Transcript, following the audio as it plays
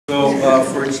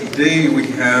for today we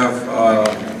have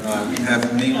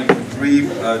mainly three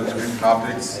different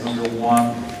topics. Number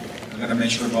one, I'm going to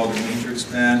mention about the matrix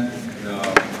band.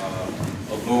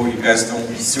 Although you guys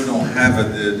still don't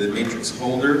have the matrix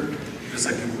holder, just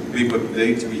like a big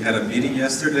update, we had a meeting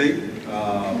yesterday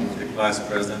with the class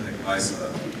president and vice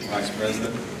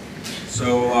president.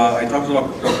 So I talked to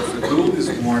Dr. Fadul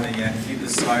this morning, and he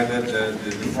decided that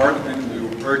the department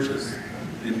will purchase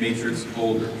the matrix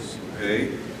holders.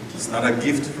 Okay, it's not a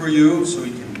gift for you, so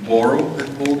you can borrow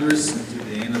the holders until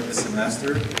the end of the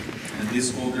semester, and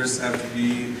these holders have to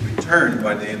be returned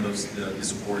by the end of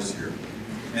this course year.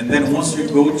 And then once you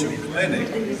go to clinic,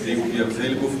 they will be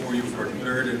available for you for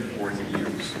third and fourth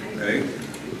years. Okay,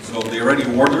 so they already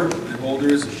ordered the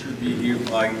holders. It should be here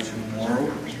by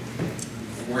tomorrow.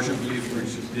 Fortunately for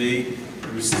today,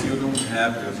 we still don't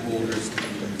have the holders to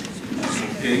use.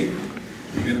 It's okay.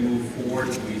 We're going to move forward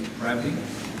with prepping.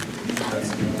 That's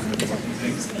the most important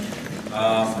thing.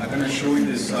 I'm going to show you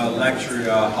this lecture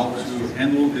how to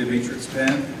handle the matrix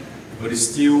band, but it's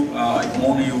still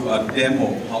only a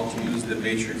demo how to use the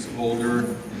matrix holder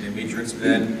and the matrix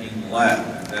band in lab.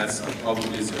 And that's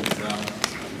probably is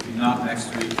if not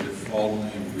next week, the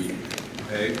following week.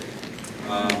 Okay.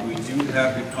 We do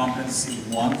have the competency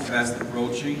 1 fast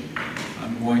approaching.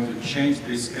 I'm going to change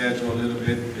the schedule a little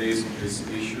bit based on this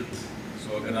issue.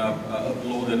 So I'm going to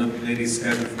upload an updated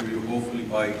schedule for you hopefully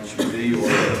by today or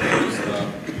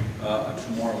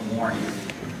tomorrow morning.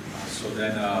 So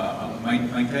then my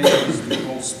intention is to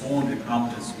postpone the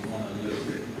competency 1 a little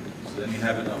bit. So then you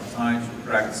have enough time to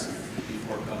practice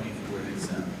before coming for the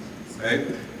exam.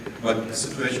 Okay? But the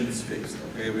situation is fixed.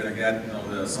 Okay, we're gonna get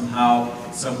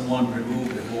somehow someone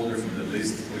removed the holder from the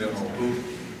list. We don't know who,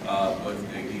 but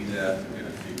they need that. We're gonna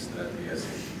fix that. Yes.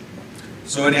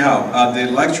 So anyhow,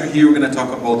 the lecture here we're gonna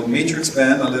talk about the matrix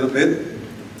band a little bit,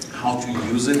 how to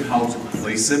use it, how to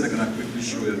place it. I'm gonna quickly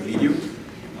show you a video.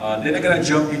 Then I'm gonna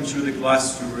jump into the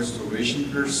class 2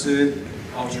 restoration per se,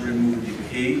 how to remove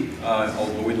decay,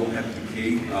 although we don't have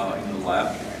decay in the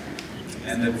lab.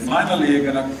 And then finally, I'm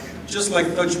gonna just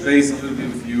like touch base a little bit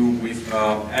with you with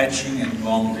etching and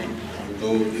bonding,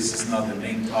 although this is not the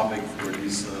main topic for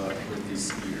this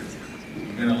year.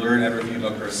 We're going to learn everything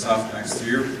about our stuff next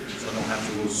year, so I don't have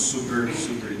to go super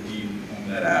deep on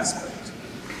that aspect.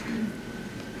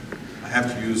 I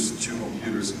have to use 2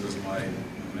 computers because my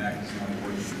Mac is not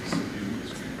working with this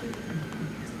computer.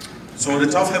 So the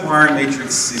Toffler-Meyer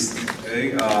matrix system,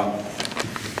 okay?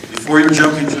 Before you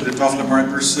jump into the Toffler-Meyer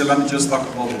per se, let me just talk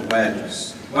about the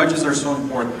wedges. Wedges are so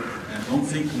important, and don't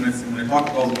think when I talk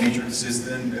about the matrix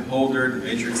system, the holder, the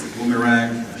matrix, the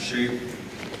boomerang, the shape,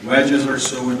 wedges are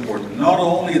so important. Not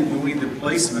only doing the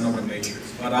placement of the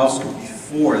matrix, but also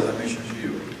before, as I mentioned to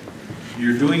you.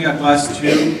 You're doing a class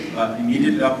 2,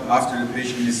 immediately after the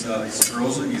patient is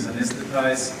frozen, is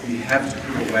anesthetized, you have to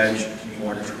put a wedge in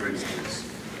order to break space.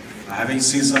 I haven't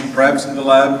seen some preps in the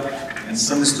lab, and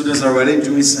some students are already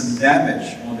doing some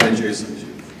damage on the adjacent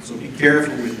tooth. So be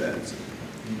careful with that.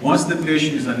 Once the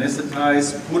patient is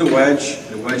anesthetized, put a wedge.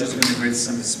 The wedge is going to create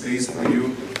some space for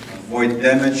you, avoid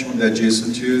damage on the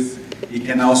adjacent tooth. You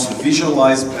can also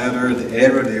visualize better the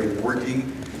area they're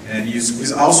working, and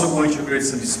it's also going to create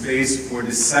some space for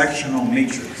the sectional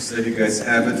matrix that you guys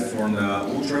have it from the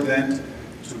ultravent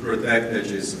to protect the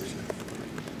adjacent tooth.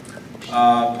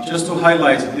 Just to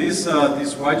highlight, this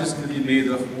wedge is going to be made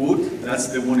of wood. That's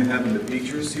the one you have in the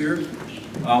pictures here.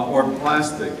 Or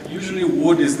plastic. Usually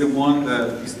wood is the one that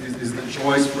is the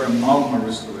choice for amalgam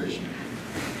restoration.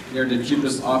 They're the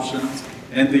cheapest option,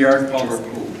 and they are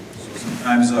colorful. So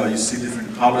sometimes you see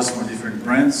different colors from different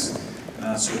brands.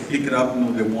 So pick it up,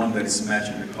 the one that is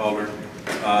matching the color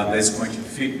that is going to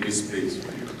fit this space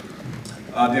for you.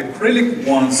 The acrylic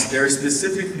ones, they're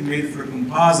specifically made for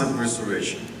composite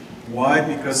restoration. Why?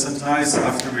 Because sometimes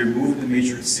after you remove the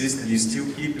matrix system, you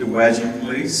still keep the wedge in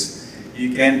place.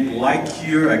 You can, like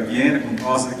here, again, a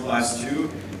composite class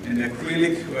 2, and the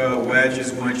acrylic wedge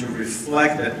is going to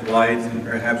reflect that light and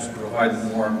perhaps provide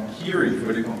more hearing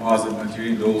for the composite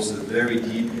material in those very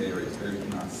deep areas that you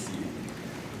cannot see.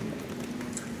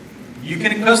 You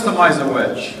can customize a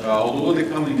wedge. Although they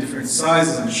come in different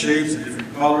sizes and shapes and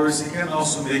different colors, you can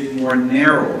also make it more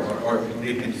narrow, or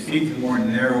they can fit in more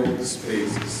narrow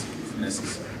spaces if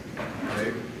necessary.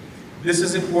 Okay? This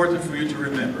is important for you to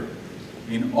remember.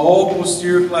 In all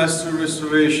posterior class 2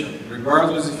 restoration,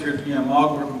 regardless if you're doing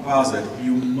amalgam or composite,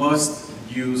 you must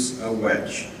use a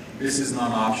wedge. This is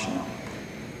not optional.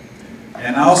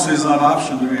 And also it's not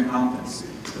optional during a competency.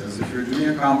 Because if you're doing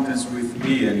a competence with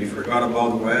me and you forgot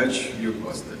about the wedge, you're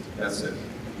busted. That's it.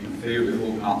 You failed the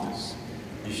whole competence.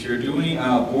 If you're doing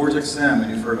a board exam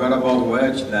and you forgot about the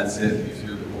wedge, that's it. You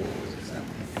failed the whole board exam.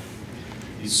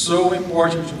 It's so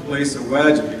important to place a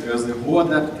wedge because the whole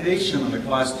adaptation of the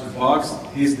Class 2 box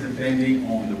is depending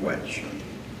on the wedge.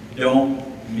 Don't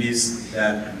miss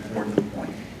that important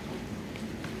point.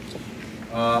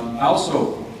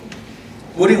 Also,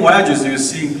 putting wedges, you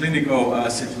see in clinical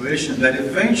situations that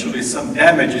eventually some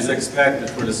damage is expected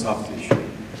for the soft tissue.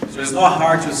 So it's not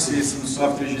hard to see some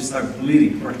soft tissue start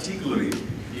bleeding, particularly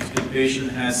if the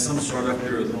patient has some sort of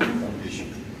periodontal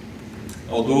condition.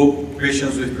 Although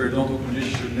patients with periodontal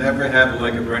condition should never have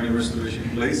like a brand new restoration in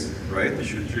place, right? They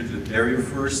should treat the barrier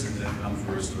first and then come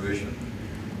for restoration.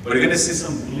 But you're going to see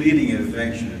some bleeding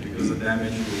eventually because the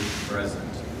damage will be present.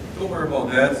 Don't worry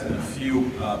about that. In a few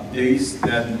days,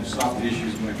 that soft tissue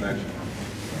is going back to normal.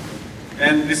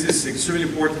 And this is extremely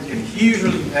important. It can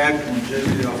hugely impact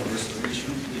longevity of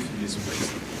restoration if it is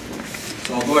placed.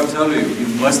 So although I tell you, you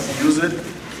must use it,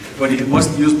 but you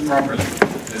must use properly.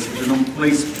 Because if you don't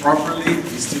place properly,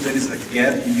 still there is a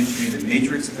gap in between the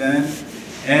matrix band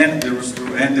and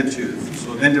the tooth.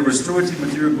 So then the restorative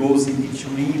material goes in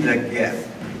between that gap.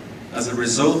 As a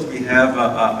result, we have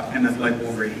a kind of like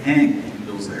overhang in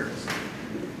those areas.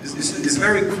 It's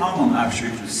very common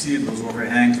actually to see those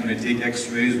overhangs when they take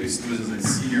x-rays with students in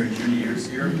senior and junior years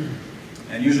here.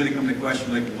 And usually comes the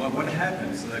question like, well, what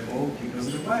happened? It's like, oh, because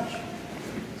of the wedge.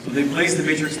 So they placed the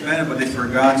matrix band, but they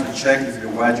forgot to check if the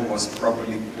wedge was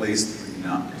properly placed or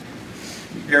not.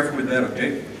 Be careful with that,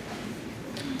 okay?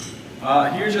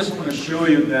 Here just want to show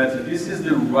you that this is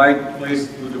the right place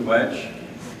to put the wedge.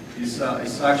 It's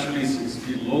actually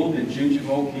below the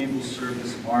gingival cable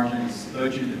surface margin. It's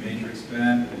touching the matrix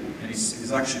band, and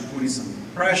it's actually putting some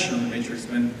pressure on the matrix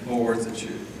band towards the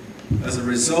tooth. As a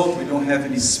result, we don't have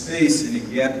any space, any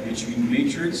gap between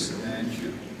matrix and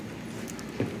tooth.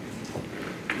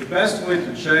 The best way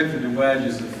to check if the wedge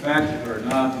is effective or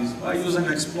not is by using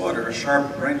an exploder, a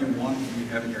sharp, brand new one you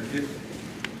have in your kit.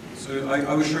 So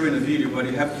I will show you in the video, but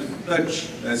you have to touch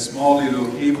that small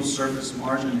little cable surface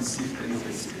margin and see if there is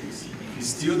a space. If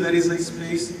still there is a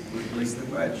space, replace the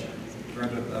wedge.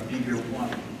 Grab a bigger one.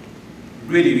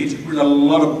 Really, you need to put a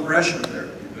lot of pressure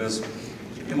there because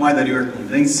keep in mind that you are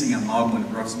condensing amalgam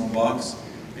in the proximal box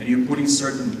and you're putting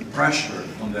certain pressure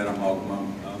on that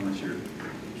amalgam material.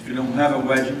 If you don't have a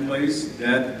wedge in place,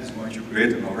 that is going to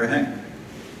create an overhang.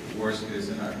 Worst case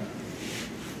scenario.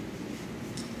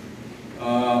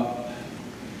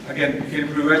 Again, you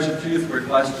can prevent your teeth for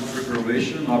Class 2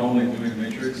 preparation, not only doing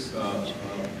matrix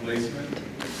placement.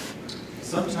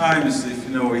 Sometimes, if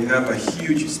we have a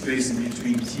huge space in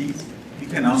between teeth, you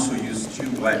can also use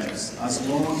 2 wedges, as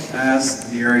long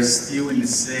as they are still in the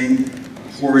same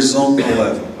horizontal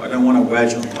level. I don't want a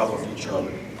wedge on top of each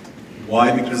other.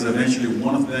 Why? Because eventually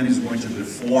one of them is going to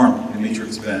deform the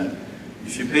matrix band.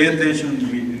 If you pay attention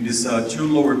in these 2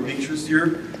 lower pictures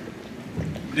here,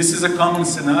 this is a common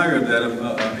scenario that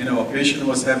a patient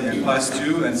was having a Class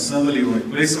 2 and suddenly when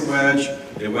we place a wedge,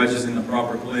 the wedge is in the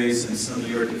proper place and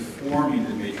suddenly you're deforming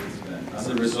the matrix band. As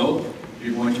a result,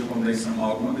 you're going to condense some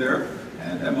amalgam there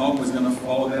and the amalgam is going to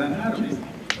follow that anatomy.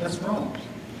 That's wrong.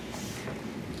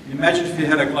 Imagine if you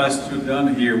had a Class 2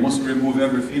 done here, once you remove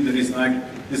everything that is like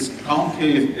this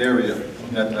concave area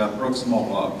on that proximal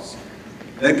box.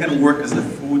 That can work as a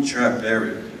food trap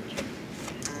area.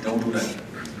 Don't do that.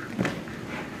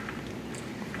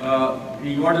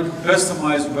 In order to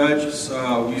customize wedges,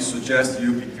 we suggest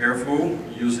you be careful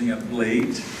using a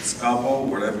blade, scalpel,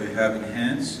 whatever you have in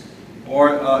hands.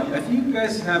 Or I think you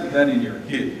guys have that in your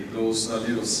kit. Those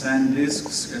little sand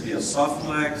discs can be a soft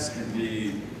flex, can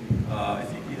be, I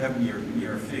think you have in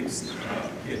your fixed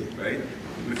kit, right?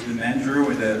 With the mandrel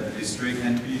with the straight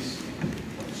handpiece.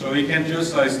 So you can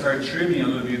just start trimming a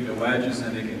little bit the wedges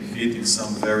and they can fit in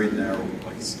some very narrow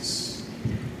places.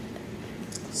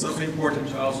 Something important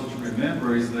to also to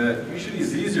remember is that usually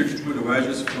it's easier to put the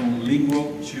wedges from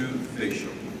lingual to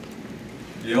facial.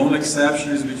 The only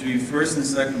exception is between first and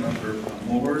second upper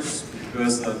molars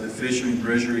because the facial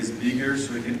embrasure is bigger,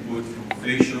 so you can put from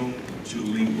facial to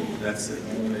lingual. That's the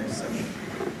only exception.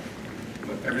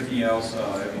 But everything else,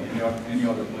 any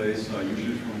other place,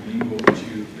 usually from lingual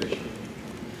to facial.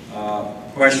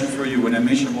 Question for you, when I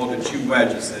mentioned about the 2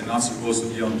 wedges, they're not supposed to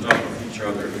be on top of each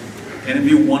other. Can it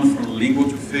be one from lingual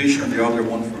to facial and the other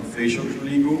one from facial to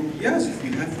lingual? Yes, if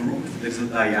you have room, if there's a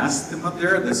diastema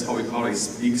there, that's how we call it,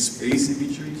 a big space in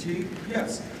between teeth,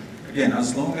 yes. Again,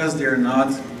 as long as they're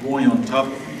not going on top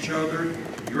of each other,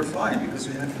 you're fine because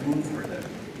you have room for that.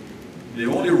 The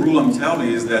only rule I'm telling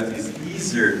you is that it's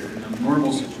easier in a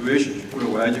normal situation to put a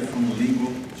wedge from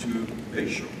lingual to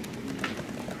facial.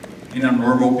 In a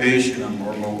normal patient, a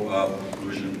normal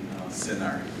occlusion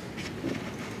scenario.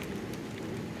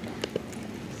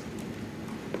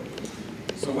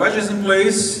 So wedges in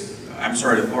place. I'm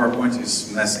sorry, the PowerPoint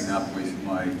is messing up with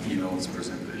my keynotes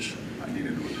presentation. I need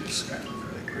to do this kind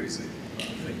of crazy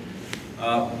thing.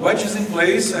 Wedges in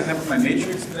place. I have my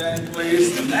matrix band in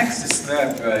place. The next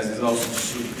step, guys, is also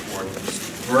super important, is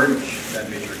to burnish that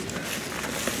matrix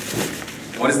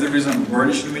band. What is the reason I'm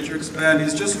burnishing the matrix band?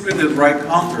 It's just with the right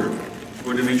counter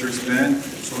for the matrix band.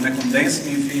 So when I'm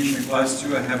condensing and finishing class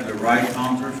 2, I have the right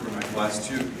counter for my class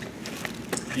 2.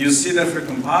 You see that for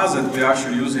composite, we're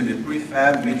actually using the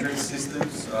prefab matrix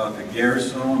systems, the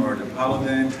Garrison or the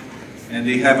Paladin, and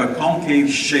they have a concave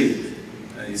shape.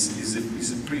 It's a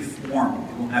preform.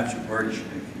 You don't have to burnish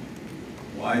anything.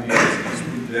 Why? Because if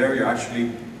you put there, you're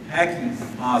actually packing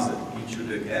composite into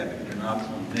the cabin. You're not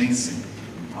condensing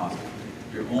composite.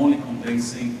 You're only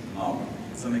condensing amalgam.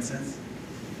 Does that make sense?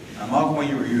 Amalgam,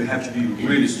 you have to be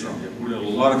really strong. You put a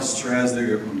lot of stress there.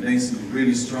 You're condensing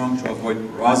really strong to avoid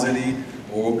porosity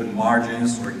or open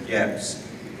margins or gaps.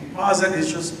 Composite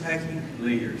is just packing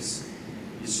layers.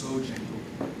 It's so gentle.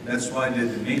 That's why the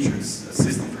matrix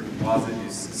system for composite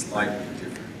is slightly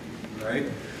different,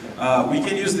 right? We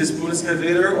can use this spoon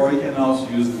excavator, or you can also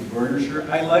use the burnisher.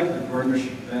 I like the burnish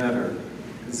better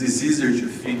because it's easier to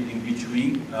fit in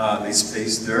between the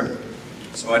space there.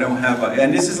 So I don't have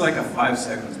and this is like a 5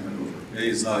 seconds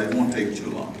maneuver. It won't take too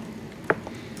long.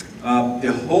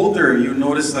 The holder, you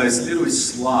notice that it's a little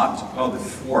slot called the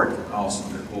fork, also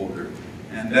the holder.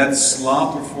 And that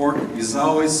slot or fork is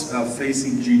always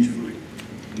facing gingivally,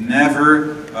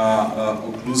 never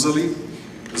occlusally,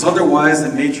 because otherwise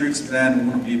the matrix band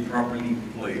won't be properly in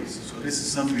place. So this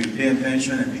is something you pay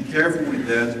attention and be careful with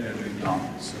that when you're doing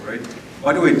conference, all right?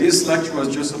 By the way, this lecture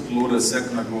was just uploaded a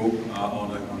second ago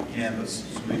on Canvas,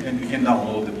 so you can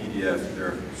download the PDF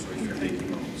there, so if you're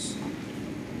taking notes.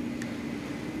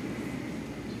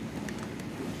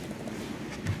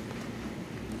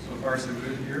 So far so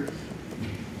good here?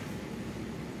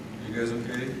 You guys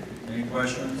okay? Any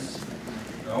questions?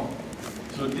 No?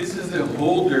 So this is the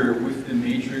holder with the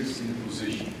matrix in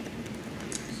position.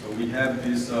 So we have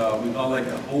this, we call like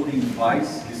a holding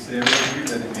device, this area here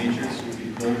that the matrix will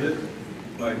be holded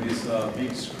by this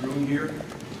big screw here.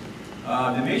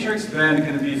 The matrix band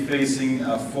can be facing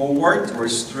forward or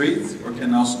straight, or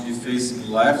can also be facing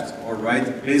left or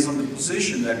right based on the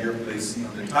position that you're placing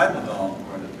on the typodome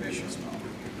or the patient's mouth.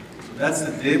 So that's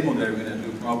the demo that we're going to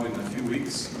do probably in a few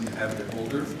weeks when you have the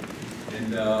holder.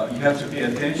 And you have to pay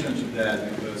attention to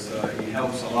that because it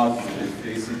helps a lot with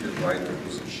facing the right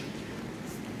position.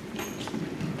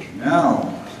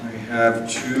 Now, I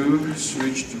have to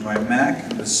switch to my Mac,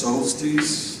 the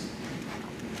Solstice.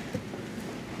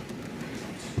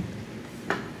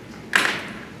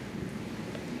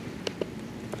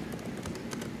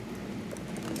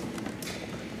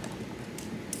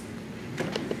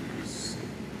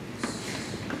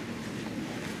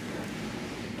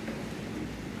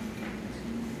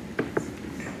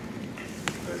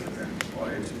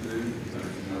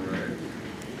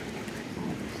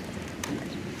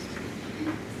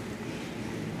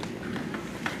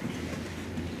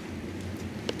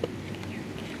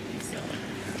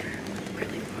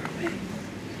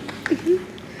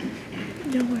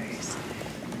 No worries.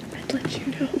 I'd let you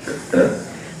know.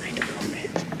 I don't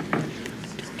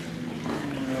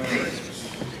know it.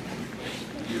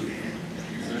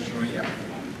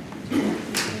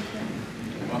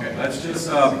 Okay, let's just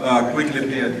quickly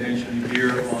pay attention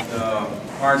here on the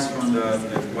parts from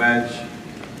the wedge,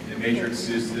 the matrix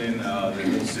system, the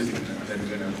whole system that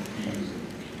we're going to be using.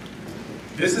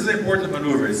 This is an important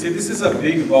maneuver. See, this is a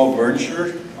big ball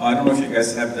burnisher. I don't know if you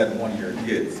guys have that one here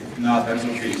yet. If not, that's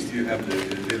okay. You still have the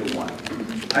little one.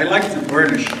 I like to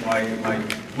burnish my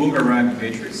boomerang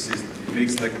matrix system. It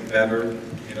makes like a better,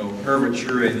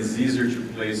 curvature, and it's easier to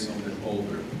place on the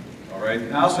holder. All right.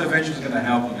 And also, eventually, it's going to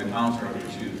help on the counter of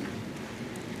the tooth.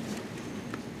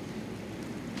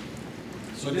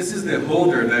 So this is the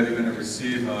holder that you're going to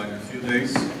receive in a few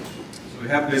days. We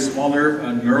have this smaller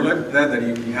knurlet that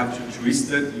you have to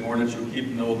twist it in order to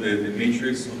keep the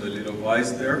matrix on the little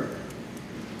vise there.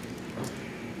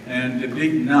 And the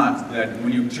big nut that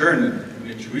when you turn it, when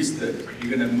you twist it,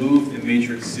 you're going to move the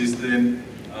matrix system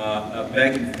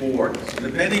back and forth. So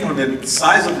depending on the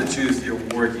size of the tooth you're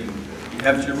working, you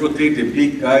have to rotate the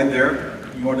big guy there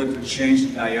in order to change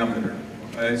the diameter.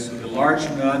 Okay? So the large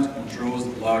nut controls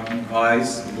the large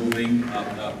vise moving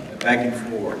back and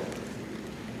forth.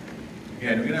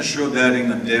 Again, we're going to show that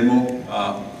in a demo,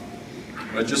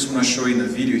 but I just want to show you in the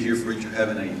video here for you to have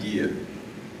an idea.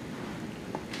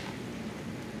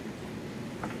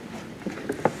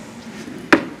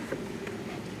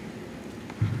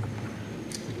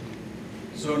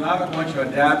 now I'm going to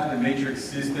adapt the matrix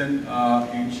system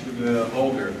into the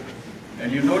holder.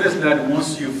 And you notice that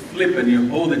once you flip and you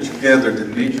hold it together, the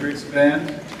matrix band,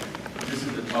 this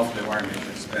is the top of the wire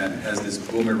matrix band, has this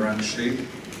boomerang shape.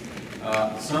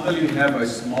 Suddenly you have a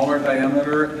smaller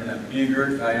diameter and a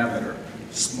bigger diameter.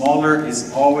 Smaller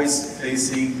is always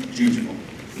facing gingival,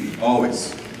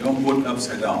 always. Don't put it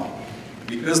upside down.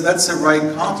 Because that's the right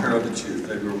contour of the tooth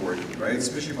that we're working, right?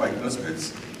 Especially by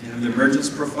cuspids. You have the emergence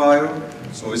profile,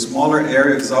 so a smaller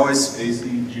area is always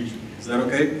facing gingival. Is that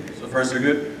okay? So far so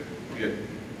good? Good.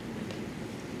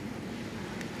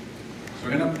 So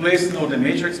we're going to place the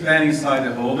matrix band inside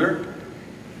the holder.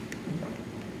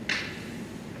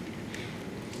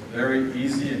 Very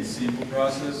easy and simple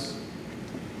process.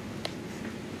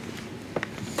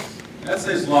 That's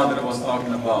the slot that I was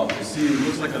talking about. You see, it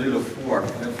looks like a little fork.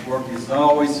 That fork is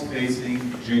always facing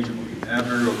gingivally,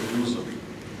 never occlusively.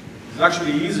 It's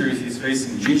actually easier if it's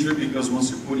facing gingivally because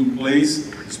once you put in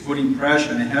place, it's putting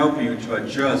pressure and helping you to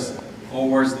adjust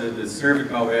towards the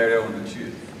cervical area on the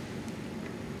tooth.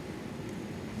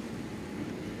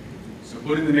 So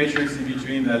putting the matrix in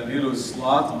between that little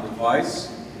slot on the vise,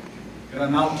 you're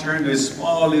going to now turn this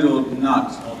small little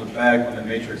nut on the back of the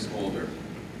matrix holder.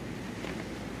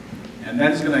 And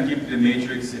that is going to keep the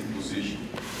matrix in position.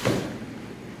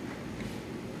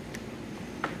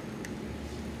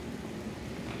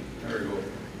 There we go.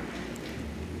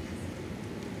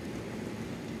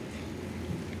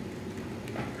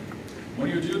 When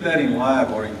you do that in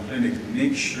lab or in clinic,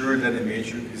 make sure that the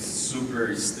matrix is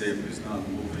super stable, it's not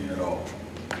moving at all.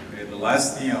 Okay, the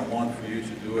last thing I want for you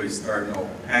to do is start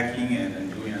packing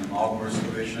and doing an amalgam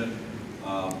restoration.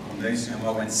 Condensing them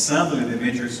up, and suddenly the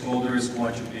matrix holder is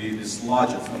going to be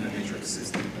dislodged from the matrix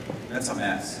system. That's a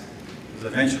mess. Because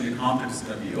eventually the contact is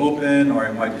going to be open, or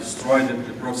it might destroy the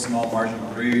proximal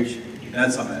marginal ridge.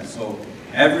 That's a mess. So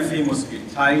everything must be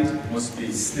tight, must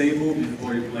be stable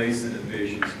before you place it in the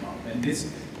patient's mouth. And this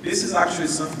is actually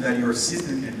something that your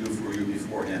assistant can do for you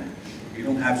beforehand. You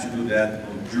don't have to do that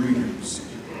during the procedure.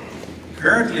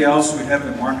 Currently, also we have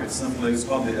in the market something that's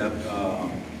called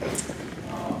the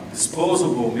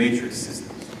disposable matrix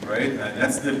systems, right?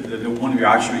 That's the one we're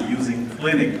actually using in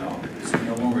clinic now. So we're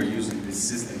no longer using this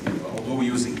system, although we're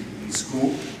using it in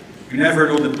school. You never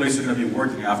know the place you're going to be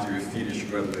working after you finish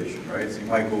graduation, right? So you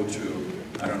might go to,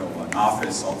 I don't know, an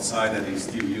office outside that is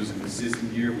still using the system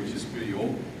here, which is pretty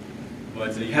old.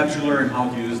 But you have to learn how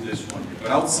to use this one.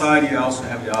 But outside, you also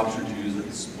have the option to use a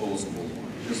disposable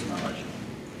one. Just not much.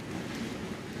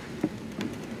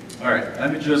 All right,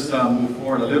 let me just move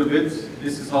forward a little bit.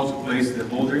 This is how to place the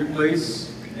holder in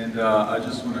place. And I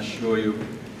just want to show you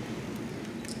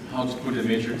how to put the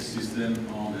matrix system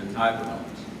on the type mount.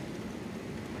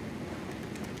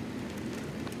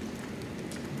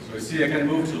 So you see I can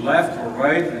move to left or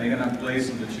right, and I'm going to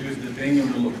place on the tooth depending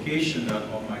on the location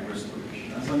of my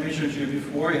restoration. As I mentioned to you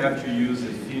before, you have to use a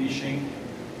finishing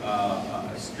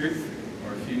strip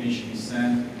or finishing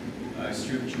sand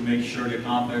strip to make sure the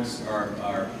contacts are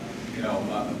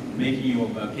making you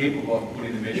capable of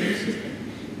putting the matrix system.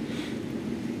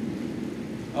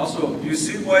 Also, you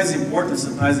see why it's important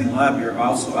sometimes in lab, you're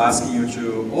also asking you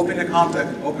to open the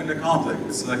contact, open the contact.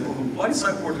 It's like, well, why is it so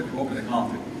important to open the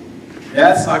contact?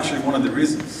 That's actually one of the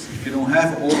reasons. If you don't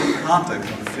have open contact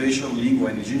on the facial, lingual,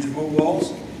 and the gingival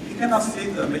walls, you cannot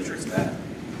fit the matrix band.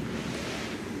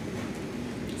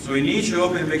 So you need to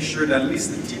open and make sure that at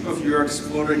least the tip of your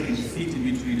explorer can fit in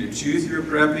between the tooth you're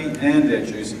prepping and the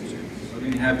adjacent tooth. So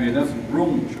then you have enough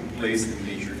room to place the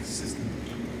matrix system.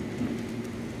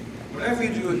 Whatever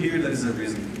you do here, there is a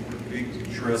reason for it.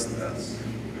 Big trust us.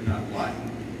 We're not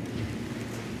lying.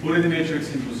 Putting the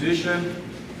matrix in position.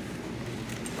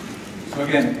 So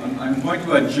again, I'm going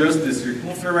to adjust the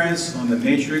circumference on the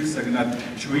matrix. I'm going to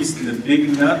twist the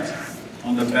big nut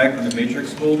on the back of the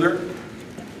matrix holder.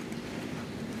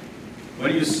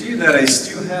 But you see that I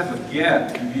still have a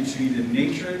gap in between the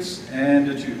matrix and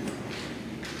the tooth.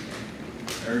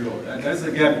 There we go. That's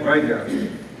the gap right there. You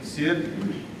see it?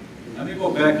 Let me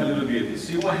go back a little bit. You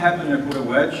see what happened when I put a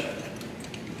wedge?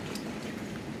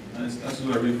 Let's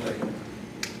do a replay.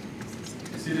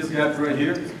 You see this gap right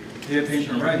here? Pay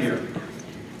attention right here.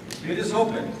 It is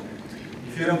open.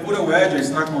 If you don't put a wedge and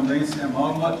start condensing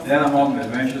amalgam, that amalgam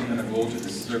eventually is going to go to the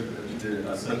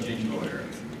subgingival area.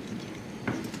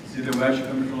 See the wedge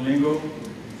coming from lingo?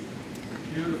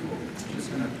 Beautiful. Just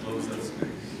going to close that space.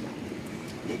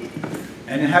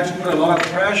 And you have to put a lot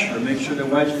of pressure, make sure the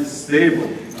wedge is stable.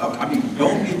 I mean,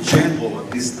 don't be gentle at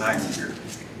this time here.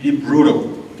 Be brutal.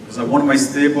 Because I want my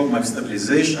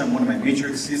stabilization, I want my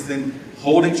matrix system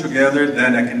holding together,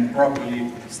 then I can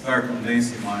properly start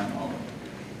condensing my amalgam.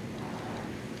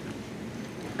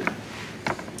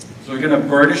 So we're going to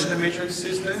burnish the matrix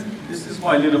system. This is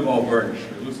my little ball burnish.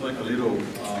 It looks like a little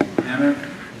hammer.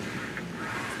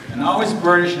 And always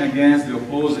burnishing against the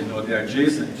opposing or the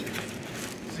adjacent.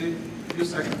 See, a few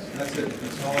seconds. That's it.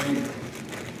 That's all I need.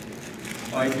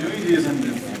 By doing this, I'm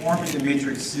forming the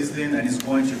matrix system, and it's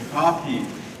going to copy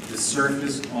the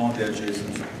surface on the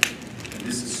adjacent surface. And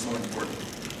this is so important.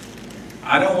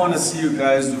 I don't want to see you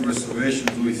guys do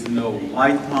restorations with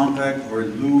light contact or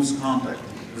loose contact.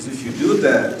 Because if you do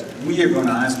that, we are going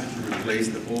to ask you to replace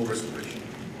the whole restoration.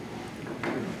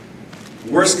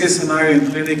 Worst case scenario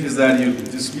in clinic is that you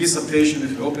dismiss a patient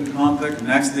with open contact,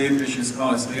 next day the patient is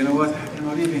calling and say, you know what, I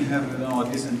cannot even have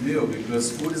a decent meal because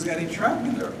food is getting trapped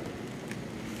in there.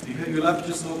 You left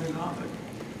just open contact.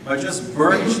 By just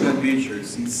burnish that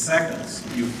matrix, in seconds,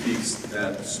 you fix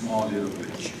that small little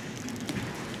glitch.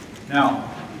 Now,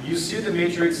 you see the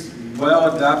matrix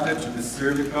well adapted to the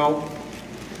cervical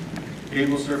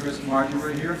cable surface margin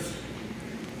right here.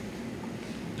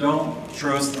 Don't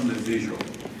trust on the visual.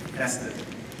 Test it.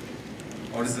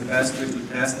 What is the best way to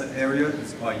test that area?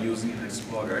 It's by using an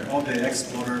exploder. I call the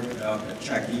exploder a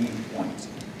check-in point.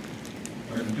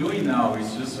 What I'm doing now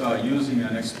is just using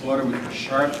an exploder with a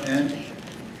sharp end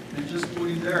and just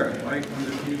putting there, right on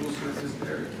the cable surface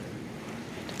there.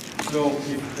 So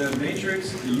if the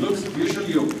matrix, it looks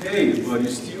visually okay, but you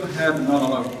still have not a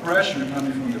lot of pressure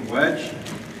coming from the wedge,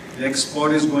 the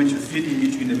exploder is going to fit in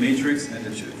between the matrix and the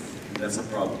tooth. And that's a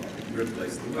problem. You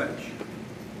replace the wedge.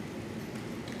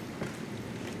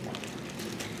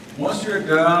 Once you're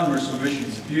done, restoration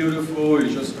is beautiful. You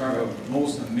just got a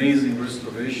most amazing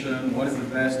restoration. What is the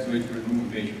best way to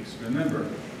remove matrix? Remember,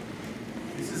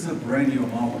 this is a brand new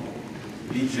molecule.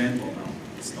 Be gentle now.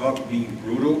 Stop being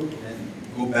brutal and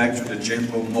go back to the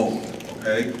gentle mode,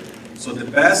 okay? So the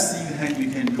best thing you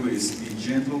can do is be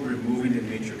gentle, removing the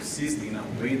matrix cyst in a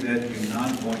way that you're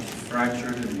not going to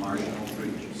fracture the marginal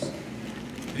ridges.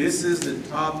 This is the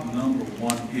top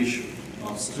 #1 issue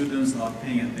of students not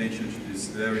paying attention to this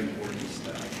very important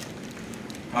step.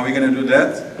 How are we going to do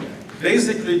that?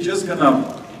 Basically, just going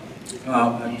to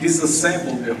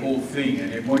disassemble the whole thing,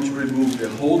 and you're going to remove the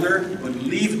holder, but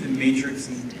leave the matrix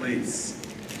in place.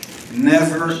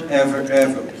 Never, ever,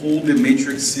 ever pull the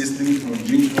matrix system from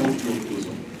gingival to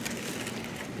occlusal.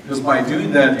 Because by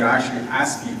doing that, you're actually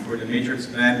asking for the matrix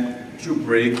band to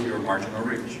break your marginal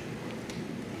ridge.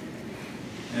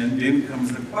 And then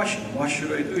comes the question, what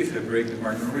should I do if I break the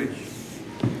marginal ridge?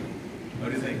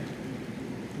 What do you think?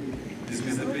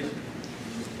 Dismiss the patient?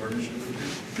 Just burnish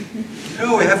it?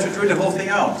 No, we have to draw the whole thing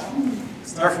out.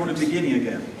 Start from the beginning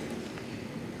again.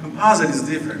 Composite is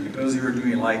different because you're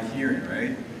doing light hearing,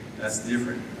 right? That's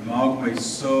different. Amalgam is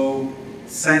so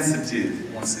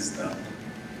sensitive once it's done.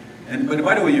 And but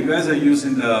by the way, you guys are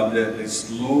using the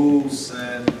slow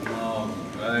set amalgam,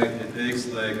 right? It takes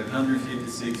like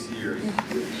 156 years.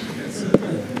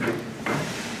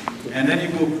 And then you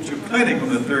go to clinic on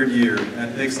the 3rd year,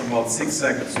 and it takes about 6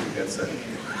 seconds to get set.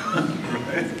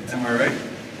 Right? Am I right?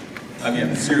 I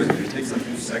mean, seriously, it takes a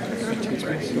few seconds.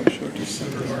 Right?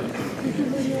 Super hard.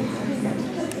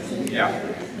 Yeah.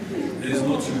 There is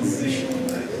no transition,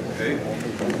 okay?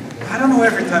 I don't know,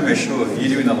 every time I show a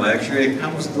video in a lecture, it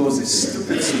comes those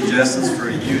stupid suggestions for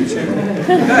YouTube.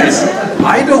 Guys,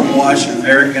 I don't watch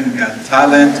American Got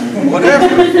Talent, whatever.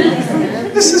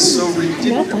 This is so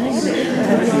ridiculous.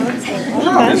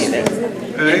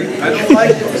 Okay? I don't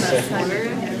like this.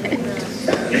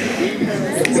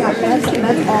 Yeah,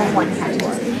 that's all one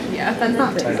category. Yeah, that's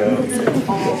not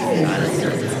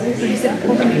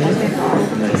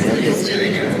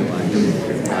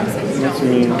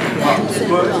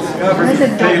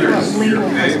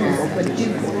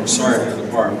Sorry for the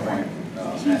PowerPoint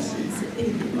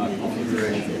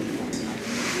configuration.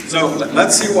 So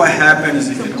let's see what happens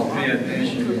if you don't pay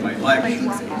attention to my lecture.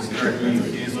 You start doing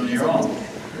things on your own.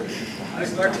 I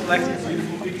start collecting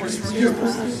beautiful pictures from you.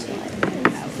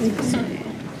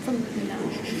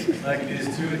 Like these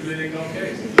two clinical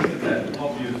cases. Look at that. How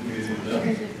beautiful is it, though?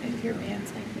 If your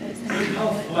band's like this, Look how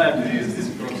flat it is, this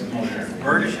proximal hair.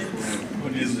 Burnishing? Who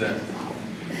needs that? I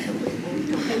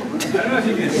don't know if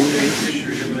you can see this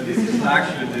picture here, but this is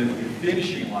actually the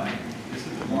finishing line. This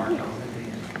is the mark.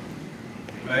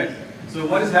 Right? So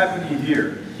what is happening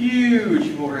here?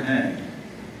 Huge overhang.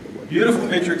 Beautiful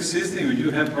matrix system. We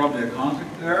do have probably a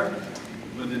contact there,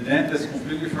 but the dentist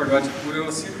completely forgot to put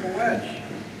a simple wedge.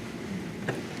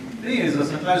 The thing is,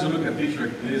 sometimes you look at a picture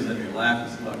like this and you laugh,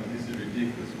 it's like, this is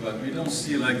ridiculous, but we don't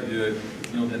see like the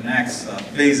next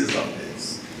phases of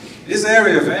this. This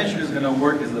area eventually is going to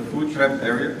work as a foot trap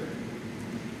area.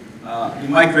 You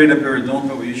might create a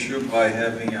periodontal issue by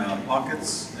having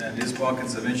pockets, and these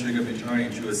pockets eventually going to be turning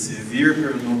into a severe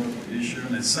periodontal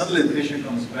condition, and suddenly the patient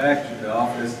comes back to the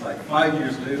office like 5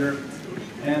 years later,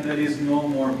 and there is no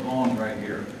more bone right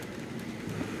here.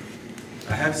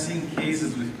 I have seen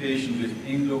cases with patients with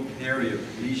endocardial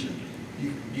lesion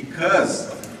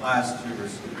because of class 2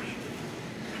 restoration.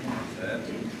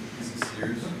 This is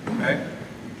serious, okay?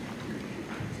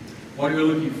 What you're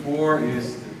looking for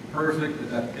is the perfect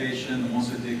adaptation once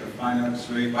you take a final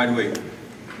X-ray. By the way,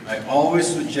 I always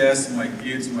suggest my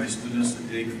kids, my students to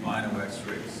take final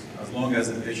X-rays, as long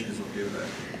as the patient is okay with that.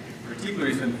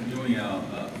 Particularly if I'm doing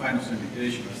a final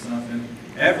segmentation or something,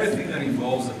 everything that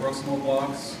involves the proximal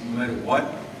box, no matter what,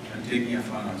 I'm taking a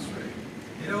final X-ray.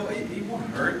 You know, it won't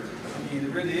hurt. I mean,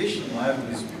 the radiation level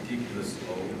is ridiculously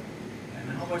low. And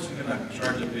how much are you going to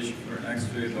charge a patient for an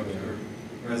X-ray, Dr.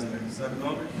 President? $7?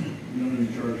 You don't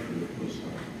even charge for the plus side.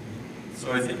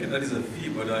 So I think that is a fee,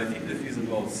 but I think the fee is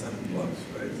about $7,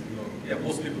 right? Yeah,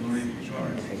 most people don't even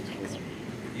charge.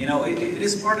 You know, it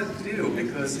is part of the deal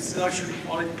because it's actually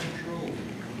quality control.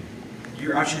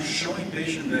 You're actually showing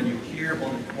patient that you care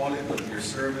about the quality of your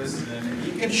service, and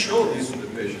you can show this to the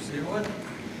patient. Say, you know what?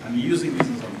 I'm using this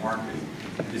as a market.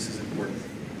 This is important.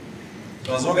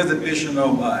 So as long as the patient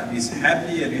is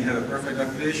happy and you have a perfect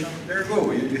occupation, there you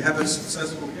go. You have a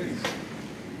successful case.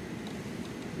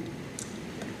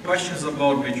 Questions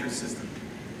about matrix system?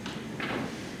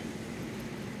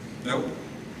 No?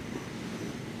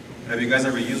 Have you guys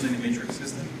ever used any matrix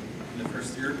system in the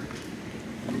first year?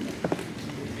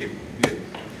 Okay, good.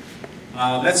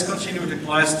 Let's continue with the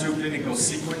class 2 clinical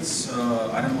sequence.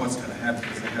 I don't know what's going to happen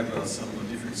because I have some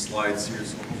different slides here,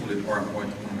 so hopefully the PowerPoint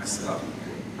won't mess it up.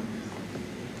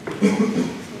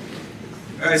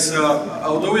 Guys,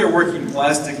 although we are working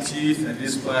plastic teeth, and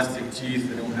these plastic teeth,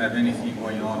 they don't have anything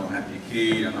going on, don't have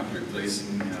decay, I'm not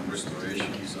replacing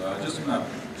restorations. Just going to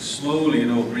slowly,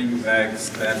 bring back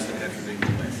steps that have to be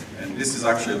implemented. And this is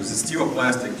actually, it's still a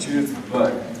plastic tooth,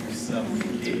 but with some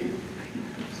decay.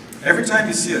 Every time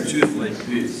you see a tooth like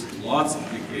this, lots of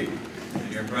decay,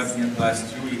 and you're pressing in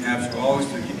class 2, you have to always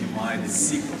keep in mind the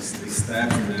sequence, the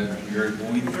steps that you're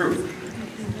going through.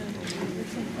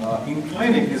 In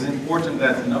clinic, it's important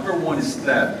that the number one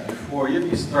step before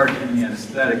you start giving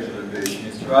anesthetic to the patient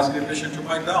is to ask the patient to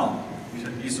bite down with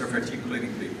a piece of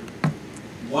articulating paper.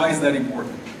 Why is that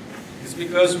important? It's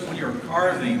because when you're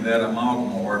carving that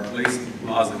amalgam or placing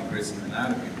composite in creating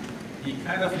anatomy, you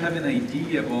kind of have an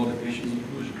idea about the patient's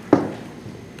occlusion.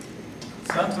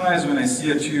 Sometimes when I see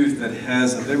a tooth that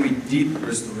has a very deep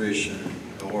restoration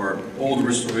or old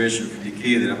restoration for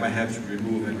decay that I might have to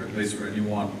remove and replace for a new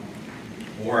one,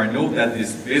 or I know that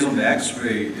this, based on the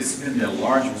X-ray, this is going to be a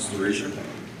large restoration.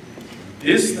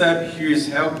 This step here is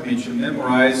helping me to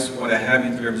memorize what I have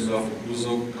in terms of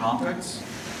occlusal contacts.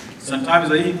 Sometimes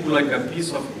I even put like a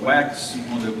piece of wax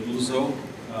on the occlusal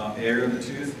area of the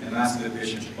tooth and ask the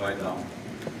patient to bite down.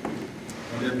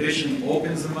 When the patient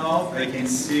opens the mouth, I can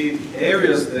see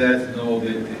areas that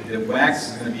the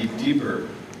wax is going to be deeper,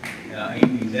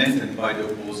 indented by the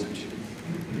occlusal tooth.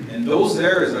 And those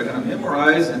areas I'm going to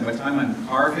memorize, and by the time I'm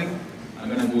carving, I'm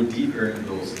going to go deeper in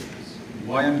those things.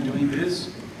 Why I'm doing this?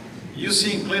 You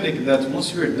see in clinic that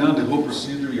once you're done the whole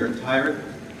procedure, you're tired,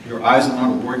 your eyes are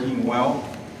not working well,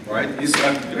 right? It's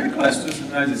like during class 2,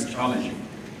 sometimes it's challenging.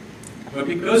 But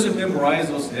because you memorize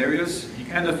those areas, you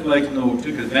kind of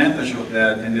took advantage of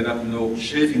that, ended up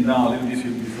shaving down a little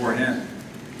bit beforehand.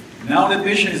 Now the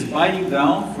patient is biting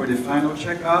down for the final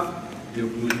checkup, the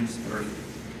occlusion is perfect.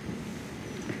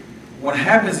 What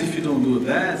happens if you don't do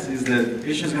that is that the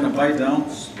patient is going to bite down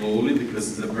slowly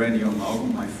because it's a brand new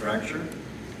amalgam, my fracture.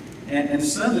 And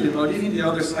suddenly, not even the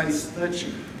other side is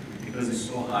touching because it's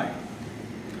so high.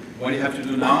 What you have to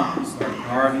do now is start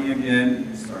carving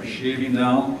again, start shaving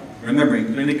down. Remember,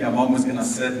 in clinic, amalgam is going to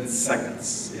set in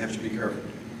seconds. You have to be careful.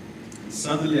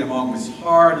 Suddenly, amalgam is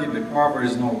hard, if the carver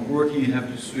is not working, you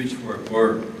have to switch for a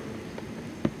burr.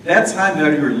 That time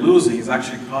that you're losing is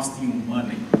actually costing you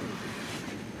money.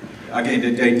 Again,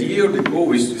 the idea of the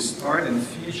goal is to start and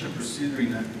finish a procedure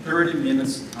in a 30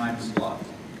 minutes time slot.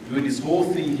 Doing this whole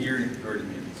thing here in 30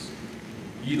 minutes.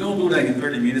 You don't do that in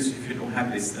 30 minutes if you don't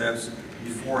have the steps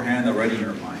beforehand already in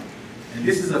your mind. And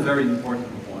this is a very important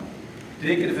one.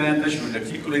 Take advantage of the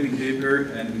articulating paper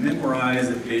and memorize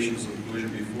the patient's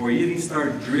occlusion before you even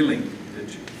start drilling the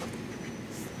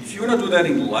tooth. If you want to do that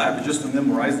in the lab just to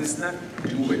memorize this step,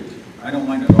 do it. I don't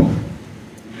mind at all.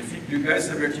 You guys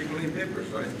have articulating papers,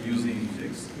 right? Using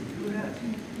fixed. Do that.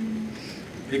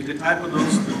 Pick the type of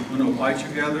those to apply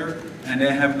together, and they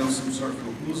have some sort of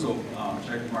occlusal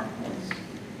check mark points.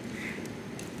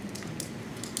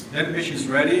 Then the patient is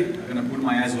ready, I'm going to put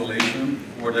my isolation.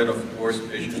 For that, of course, the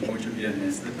patient is going to be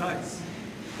anesthetized.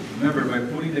 Remember, by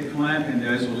putting the clamp in the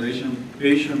isolation,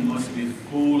 patient must be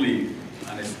fully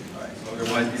anesthetized.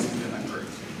 Otherwise, this is going to hurt.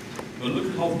 But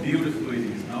look how beautiful it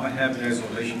is. Now I have the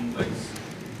isolation in place.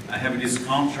 I have this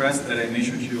contrast that I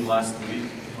mentioned to you last week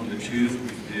from the tooth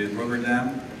with the rubber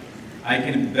dam. I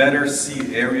can better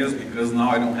see areas because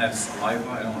now I don't have saliva,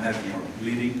 I don't have more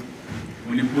bleeding.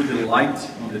 When you put the light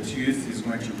on the tooth, it's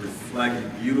going to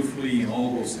reflect beautifully in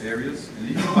all those areas. And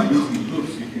even by using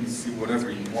loupes, you can see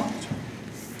whatever you want.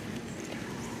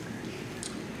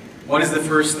 What is the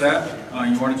first step?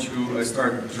 You want to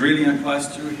start drilling a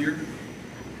class 2 here.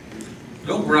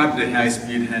 Don't grab the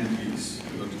high-speed handpiece,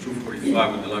 the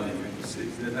 245 with the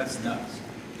 1156. That's nuts.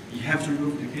 You have to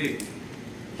remove the gate.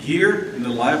 Here in the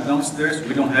lab downstairs,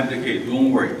 we don't have the gate.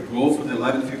 Don't worry. Go for the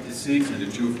 1156 and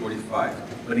the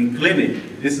 245. But in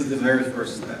clinic, this is the very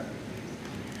first step.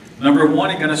 Number one,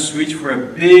 you're going to switch for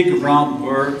a big round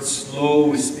burr,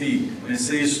 slow speed. When I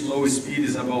say slow speed,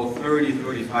 it's about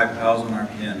 35,000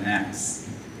 RPM max.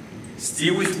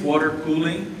 Still with water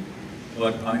cooling,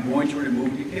 but I'm going to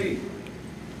remove the gate.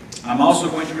 I'm also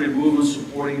going to remove a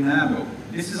supporting enamel.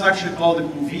 This is actually called the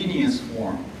convenience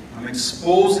form. I'm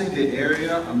exposing the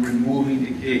area, I'm removing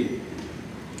the gate.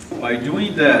 By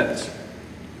doing that,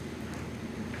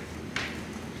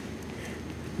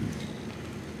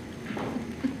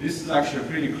 this is actually a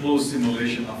pretty close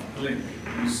simulation of a clinic.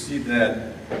 You see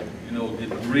that,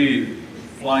 debris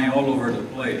flying all over the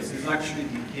place. It's actually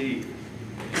decay.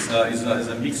 It's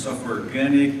a mix of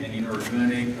organic and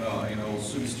inorganic,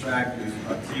 substrate with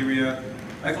bacteria.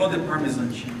 I call it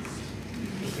Parmesan cheese.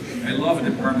 I love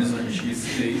the Parmesan cheese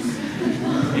taste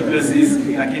because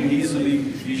I can easily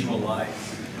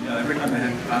visualize. Every time I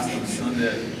have pasta on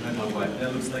Sunday, I'm like, "What?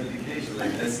 That looks like decay." She's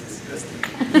like, "That's disgusting."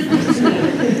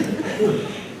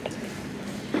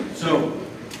 So,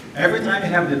 every time you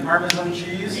have the Parmesan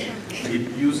cheese,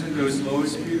 keep using those slow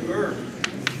speed burr.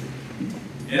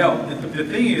 The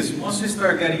thing is, once you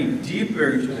start getting deeper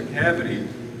into the cavity,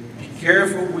 be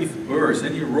careful with burrs,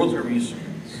 any rotary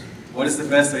instruments. What is the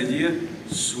best idea?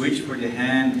 Switch for the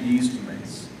hand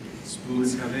instruments. Spool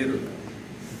excavator.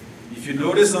 If you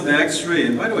notice on the x-ray,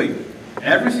 and by the way,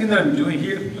 everything that I'm doing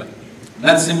here,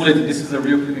 let's simulate that this is a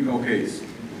real clinical case.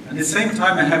 At the same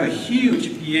time, I have a huge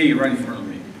PA right in front of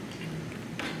me.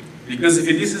 Because if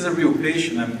this is a real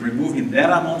patient, I'm removing that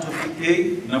amount of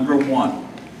decay, number one.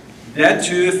 That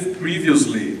tooth,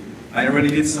 previously, I already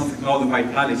did something called the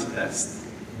vitality test.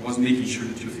 I was making sure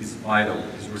the tooth is vital,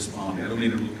 is responding. I don't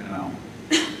need a root canal.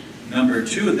 Number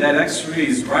two, that x-ray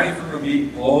is right in front of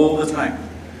me all the time.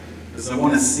 Because I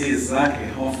want to see exactly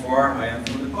how far I am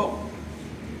from the pulp.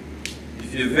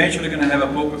 If you're eventually going to have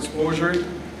a pulp exposure,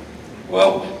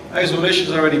 well, isolation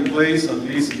is already in place, at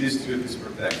least this tooth is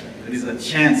protected. There is a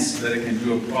chance that I can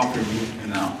do a proper root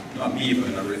canal. Not me,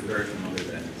 but I refer to another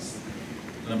dentist.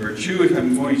 Number two, if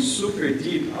I'm going super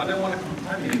deep, I don't want to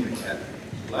contaminate the cavity.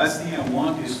 The last thing I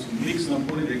want is to mix and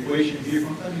put in the equation here,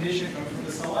 contamination comes from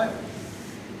the saliva.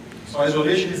 So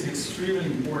isolation is extremely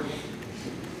important.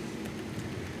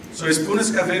 So a spoon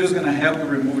excavator is going to help you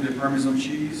remove the Parmesan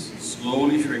cheese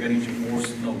slowly if you're getting to more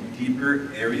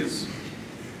deeper areas.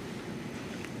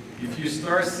 If you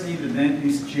start seeing the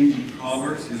dentin changing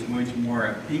colors, it's going to more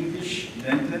a pinkish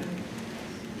dentin.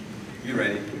 Be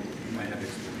ready. You might have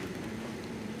exposure.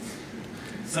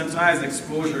 Sometimes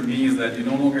exposure means that you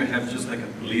no longer have just like a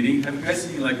bleeding. Have you guys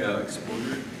seen like an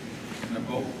exposure in a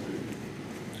bowl?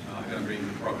 I'm going to bring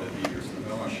probably a video, so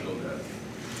I want to show that.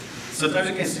 Sometimes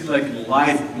you can see like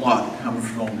live blood coming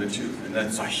from the tooth, and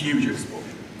that's a huge exposure.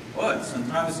 But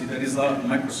sometimes that is a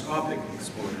microscopic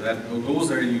exposure.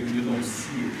 Those are you don't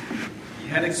see it. He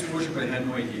had exposure, but he had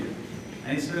no idea.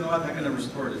 And he said, "You know what? I'm going to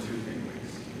restore the tooth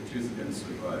anyways. The tooth is going to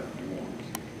survive. You won't."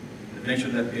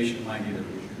 Eventually, that patient might need a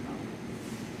root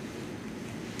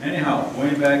canal. Anyhow,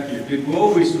 going back here, the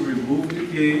goal is to remove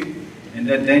decay, and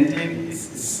that dentin is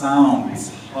sound.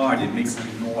 It's hard. It makes a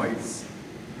noise.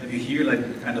 Have you heard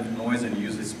like the kind of noise and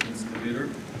use a spoon excavator?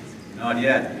 Not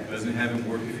yet, because we haven't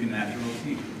worked with your natural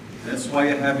teeth. That's why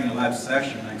you're having a lab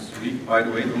session next week. By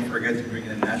the way, don't forget to bring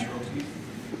in natural teeth.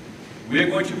 We're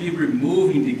going to be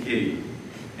removing decay.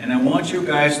 And I want you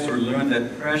guys to learn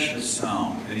that precious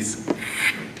sound that is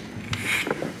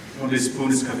from the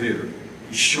spoon excavator.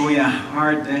 It's showing a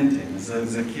hard dentin. It's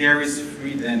a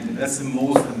caries-free dentin. That's the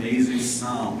most amazing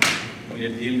sound when you're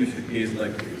dealing with a case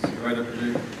like this. Right up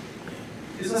there.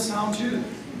 It's a sound too.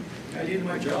 I did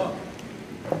my job.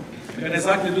 You can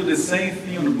exactly do the same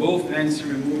thing on both ends to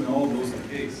remove all those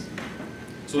decays.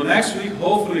 So next week,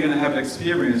 hopefully you're going to have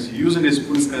experience using this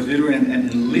spoon escaveiro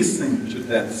and listen to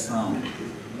that sound.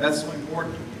 That's so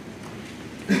important.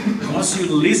 Once you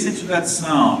listen to that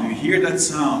sound, you hear that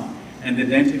sound, and the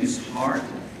dentin is hard,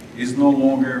 is no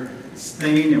longer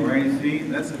stained or anything,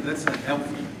 that's a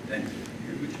healthy dentin.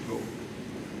 You're good to go.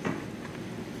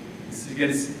 If you get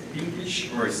it's pinkish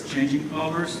or it's changing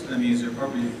colors, that means you're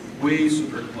probably way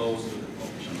super close to the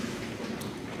function.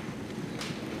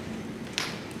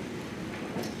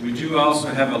 We do also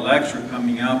have a lecture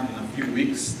coming up in a few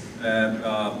weeks.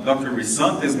 Dr.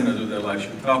 Risante is going to do the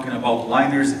lecture talking about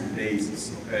liners and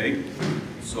bases, okay?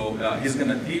 So he's going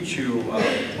to teach you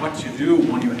what to do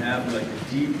when you have like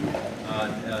a deep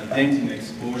dentin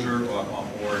exposure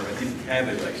or a deep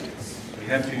cavity like this. So you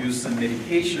have to use some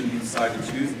medication inside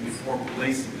the tooth before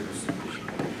placing the restoration.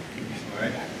 All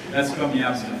right? That's coming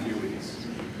up in a few weeks.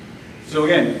 So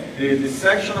again, the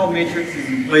sectional matrix is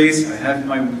in place. I have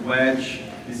my wedge.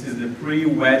 This is the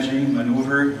pre-wedging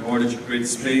maneuver in order to create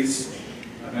space.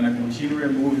 I'm going to continue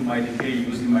removing my decay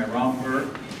using my round burr.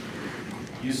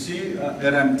 You see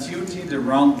that I'm tilting the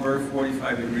round burr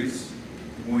 45 degrees,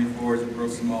 going towards the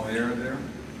proximal area there.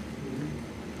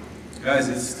 Guys,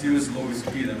 it's still slow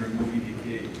speed. I'm removing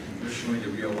decay. I'm just showing the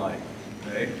real life.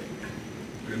 Okay?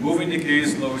 Removing decay,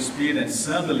 slow speed, and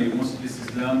suddenly, once this is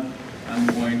done, I'm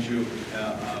going to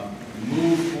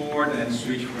move forward and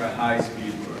switch for a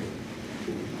high-speed burr.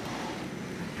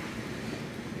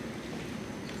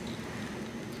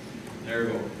 There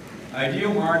we go.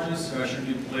 Ideal margins should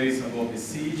be placed above the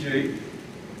CJ.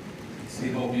 See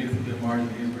how beautiful the margin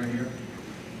is right here?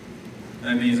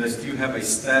 That means I still have a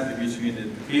step between the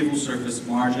cable surface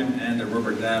margin and the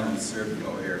rubber dam on the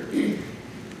cervical area.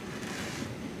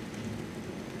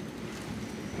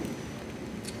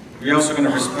 We're also going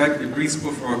to respect the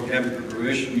principle for cavity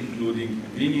preparation, including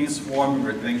convenience, form,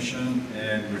 retention,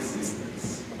 and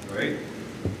resistance. All right?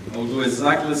 I'll do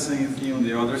exactly the same thing on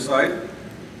the other side.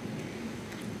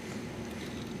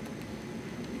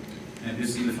 And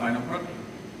this is the final part.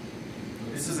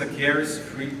 This is a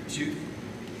caries-free tooth.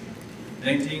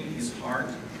 Denting is hard.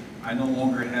 I no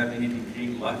longer have any decay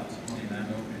left on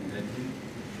enamel and denting.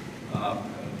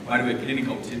 By the way,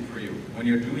 clinical tip for you. When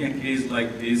you're doing a case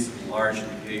like this, large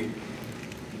decay,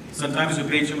 sometimes we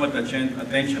pay too much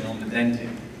attention on the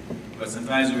denting, but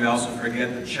sometimes we also forget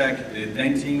to check the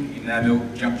denting enamel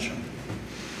junction.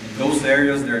 In those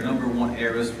areas, they're #1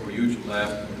 areas for you to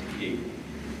left or decay.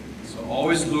 So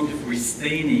always look for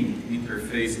staining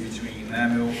interface between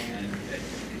enamel and dentin.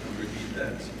 I'll repeat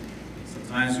that.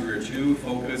 Sometimes we're too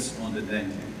focused on the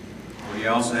dentin. We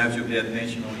also have to pay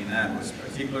attention on enamels,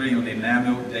 particularly on the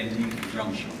enamel-dentin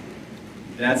junction.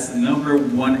 That's the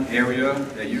 #1 area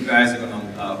that you guys are going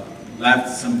to left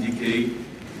some decay.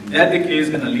 And that decay is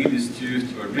going to lead this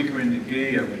tooth to a recurrent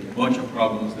decay and a bunch of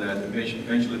problems that the patient,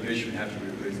 eventually the patient have to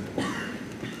replace them.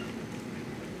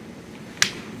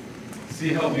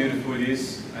 See how beautiful it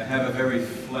is? I have a very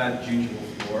flat gingival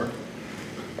floor.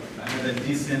 I have a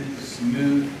decent,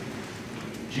 smooth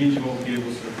gingival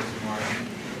cable surface margin.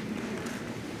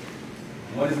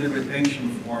 What is the retention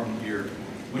form here?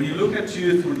 When you look at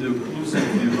you through the occlusive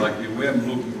view, like the way I'm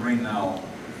looking right now,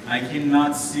 I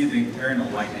cannot see the internal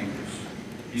line angles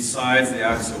besides the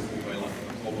axial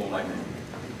focal line angle.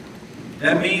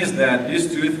 That means that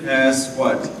this tooth has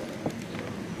what?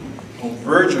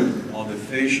 Convergent on the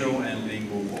facial and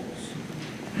lingual walls.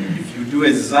 If you do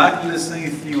exactly the same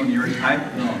thing on your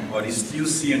type gum, but you still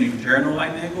see an internal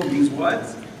line angle, means what?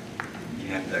 You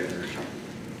have divergent.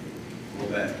 Go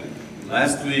back.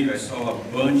 Last week I saw a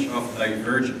bunch of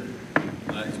divergent,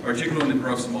 particularly in the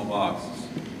proximal boxes.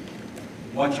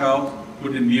 Watch out,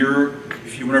 put a mirror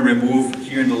if you want to remove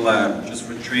here in the lab, just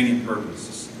for training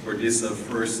purposes, for this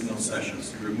first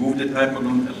sessions. Remove the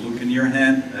typogram and look in your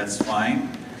hand, that's fine.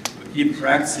 But keep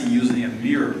practicing using a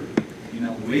mirror in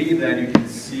a way that you can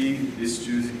see this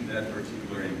tooth in that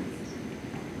particular angle.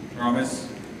 Promise?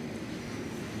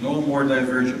 No more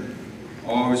divergent,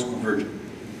 always convergent.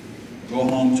 Go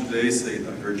home today, say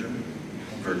divergent,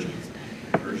 convergent,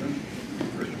 divergent,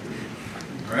 convergent.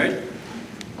 All right?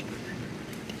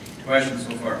 Questions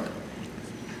so far?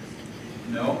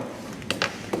 No?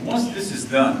 Once this is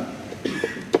done,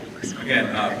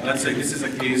 again, let's say this is a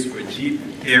case for deep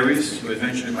caries, so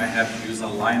eventually you might have to use a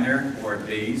liner or a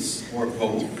base or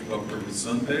both. Dr.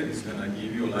 Vicente is going to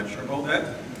give you a lecture about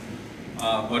that.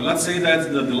 But let's say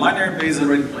that the liner and base is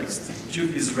already placed. The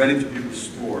tooth is ready to be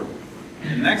restored.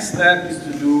 The next step is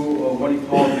to do what you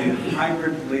call the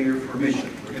hybrid layer formation.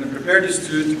 We're going to prepare this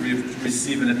tooth to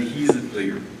receive an adhesive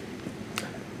layer.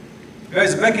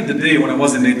 Guys, back in the day when I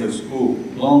was in dental school,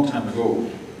 a long time ago,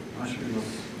 actually it was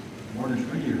more than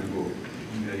 20 years ago,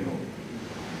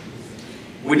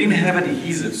 We didn't have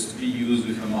adhesives to be used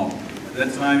with amalgam. At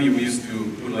that time, we used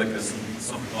to put like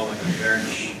something called like a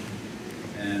varnish.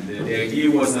 And the idea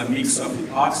was a mix of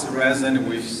epoxy resin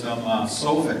with some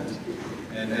solvent.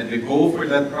 And the goal for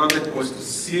that project was to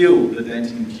seal the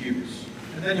dentin tubes.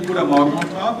 And then you put amalgam on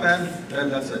top,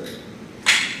 and that's it.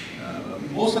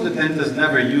 Most of the dentists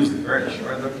never use the varnish,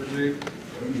 right, Dr. J?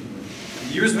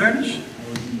 You use varnish?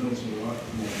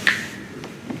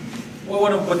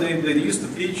 Well, but they used to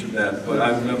teach you that, but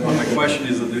my question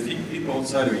is, do you think people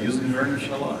outside are using varnish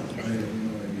a lot?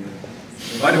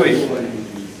 By the way,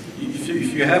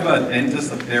 if you have a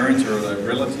dentist, a parent, or a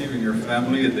relative in your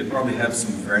family, they probably have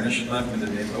some varnish left in the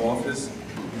dental office.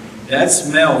 That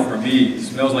smell, for me,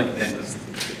 smells like a dentist.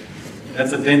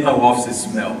 That's a dental office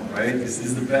smell, right? This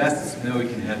is the best smell you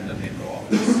can have in a dental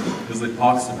office. Because it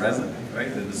epoxy resin, right?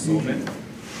 And the solvent.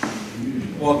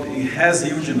 Well, it has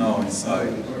eugenol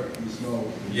inside.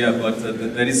 Yeah, but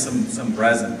there is some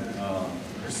resin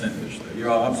percentage there.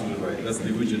 You're absolutely right. That's the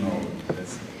eugenol.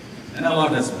 And I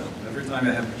love that smell. Every time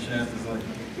I have a chance, it's like,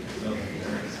 oh,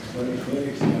 But the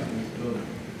clinic's not in the building.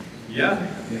 yeah.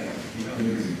 Yeah.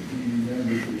 Because he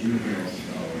remembers the juvenile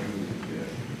smell.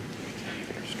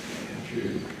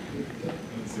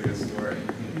 That's a good story.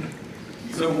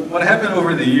 So what happened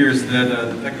over the years that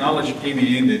the technology came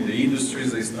in, the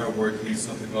industries, they start working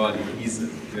something called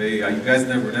adhesive. Okay? You guys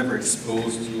were never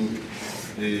exposed to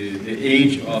the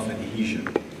age of adhesion.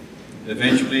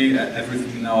 Eventually,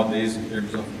 everything nowadays in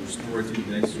terms of restorative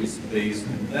dentistry is based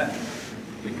on that.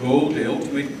 The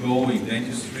ultimate goal in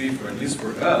dentistry, for at least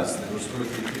for us, the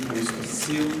restorative people, is to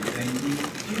seal dentin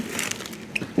tooth.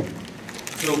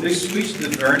 So they switched the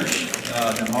varnish,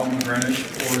 the amalgam varnish,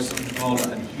 for something called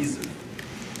adhesive.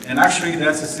 And actually,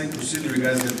 that's the same procedure you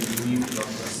guys have been doing for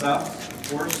Dr. Asaf, of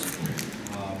course.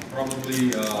 Probably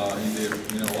in the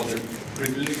other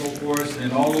preclinical course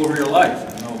and all over your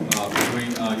life,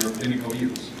 during your clinical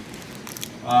use.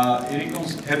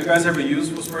 Have you guys ever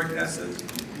used phosphoric acid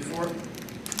before?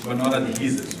 But not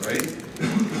adhesives,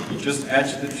 right? You just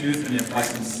etch the tooth and you apply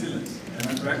some sealants.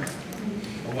 Am I correct?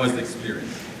 What was the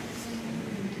experience?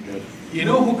 You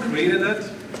know who created that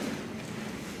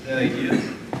idea?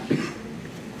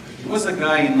 It was a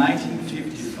guy in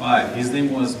 1955. His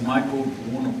name was Michael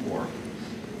Buonocore.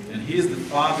 And he is the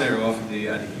father of the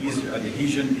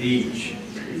adhesion age.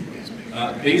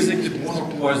 Basically,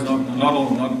 Buonocore was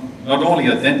not only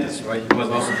a dentist, right? He was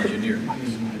also an engineer.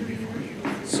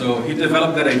 So he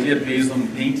developed that idea based on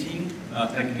painting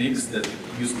techniques that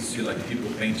he used to see, like people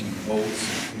painting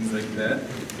boats and things like that.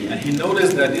 And he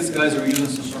noticed that these guys were using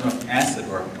some sort of acid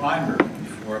or a primer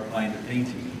before applying the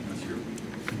painting material.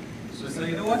 So he said,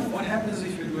 you know what happens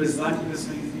if you do exactly the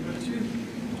same thing with tooth?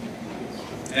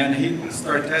 And he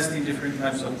started testing different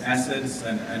types of acids,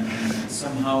 and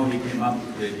somehow he came up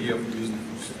with the idea of using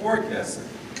phosphoric acid,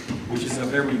 which is a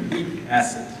very weak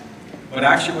acid, but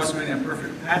actually was creating a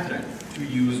perfect pattern to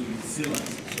use with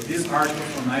sealants. So this article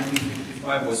from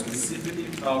 1955 was specifically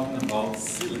talking about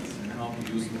sealants and how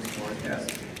to use phosphoric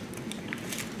acid.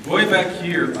 Going back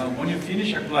here, when you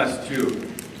finish a class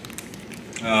 2,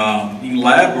 in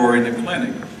lab or in the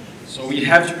clinic, so we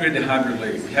have to create the hybrid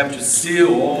layer. We have to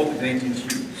seal all the dentin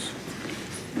tubes.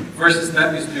 First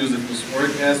step is to use the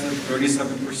phosphoric acid,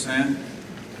 37%,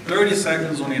 30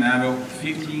 seconds on enamel,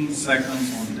 15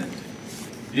 seconds on dentin.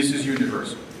 This is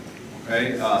universal.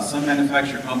 Okay? Some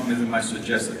manufacturer companies might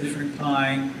suggest a different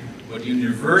time, but the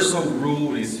universal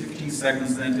rule is 15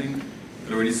 seconds dentin,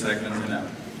 30 seconds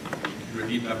enamel.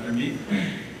 Repeat after me.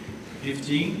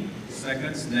 15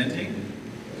 seconds dentin,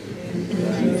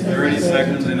 30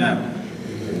 seconds enamel.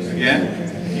 Again,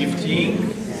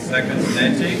 15 seconds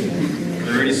dentin,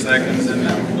 30 seconds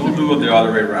enamel. Don't do it the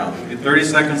other way around. The 30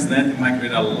 seconds dentin might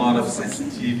create a lot of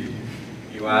sensitivity.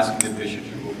 You ask the patient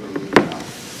to go through the root.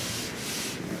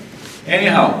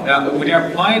 Anyhow, when you're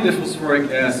applying the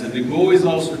phosphoric acid, the goal is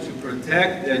also to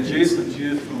protect the adjacent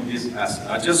tooth from this acid.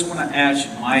 I just want to etch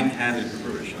my candid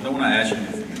preparation. I don't want to etch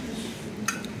anything else.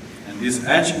 And this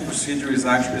etching procedure is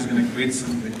actually going to create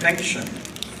some protection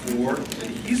for the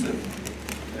adhesive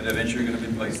that eventually going to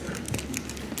be placed there.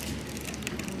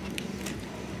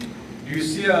 Do you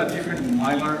see a different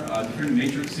mylar, different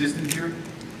matrix system here?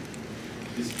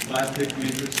 This plastic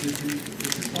matrix system.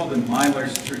 This is called the mylar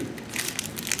strip.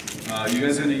 You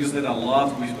guys are going to use that a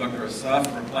lot with Dr. Asaf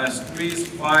for class 3s,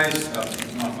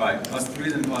 5s, not 5, class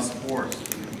 3s and class 4s.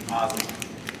 Composite.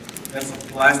 That's a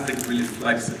plastic, really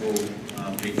flexible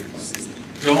matrix system.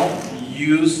 Don't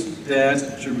use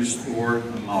that to restore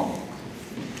amalgam.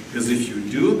 Because if you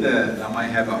do that, I might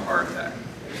have a heart attack.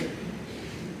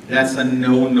 That's a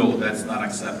no-no, that's not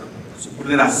acceptable. So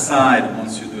put it aside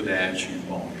once you do the etching and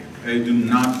bonding. Okay, do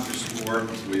not just work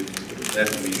with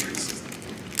that matrix system.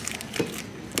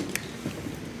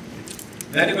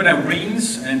 Then you're going to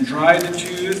rinse and dry the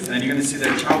tooth, and you're going to see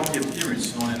that chalky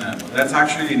appearance on enamel. That's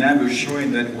actually the enamel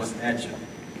showing that it was etched.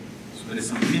 So there is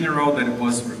some mineral that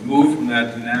was removed from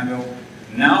that enamel.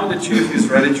 Now the tooth is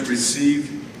ready to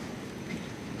receive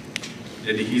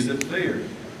the adhesive layer.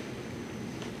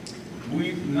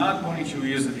 We're not going to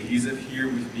use adhesive here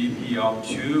with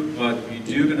BPL2, but we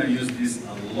do going to use this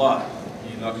a lot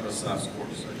in Dr. Asaf's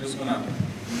course. So I'm just going to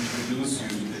introduce you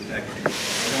to the technique.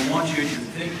 I don't want you to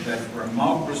think that for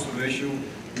amalgam preservation,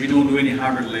 we don't do any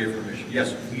hybrid layer formation.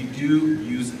 Yes, we do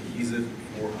use adhesive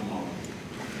for amalgam.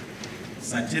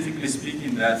 Scientifically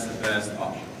speaking, that's the best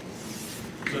option.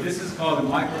 So this is called a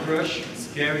microbrush. It's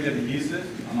carrying the adhesive.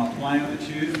 I'm applying on the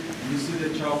tooth. And you see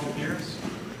the chalk appearance?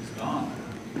 It's gone.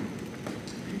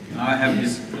 Now I have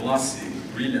this glossy,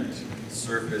 brilliant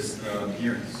surface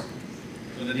appearance.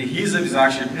 So the adhesive is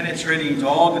actually penetrating into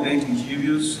all the dentin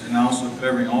tubules and also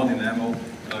covering all the enamel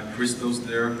crystals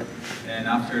there. And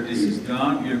after this is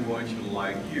done, we are going to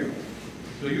light here.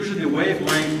 So usually the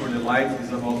wavelength for the light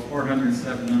is about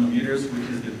 407 nanometers, which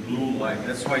is the blue light.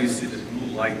 That's why you see the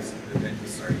blue lights that the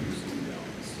dentists are using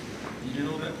nowadays. Did you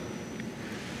know that?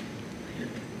 Yeah.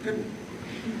 Good.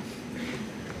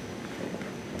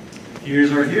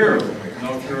 Here's our hero,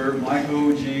 Dr.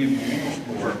 Michael G.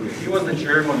 Moore. He was the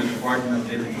chairman of the Department of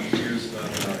Dental Materials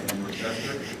in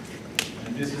Rochester.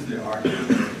 And this is the art,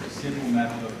 a simple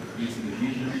method of increasing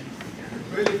adhesion.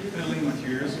 We're really filling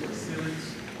materials or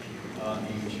sealants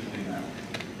into the enamel.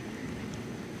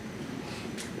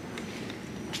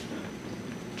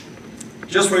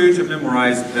 Just for you to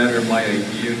memorize better my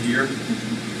idea here.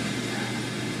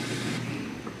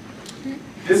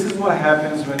 This is what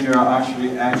happens when you're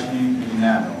actually etching the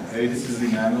enamel. Okay, this is the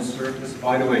enamel surface.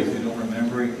 By the way, if you don't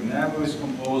remember, enamel is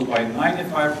composed by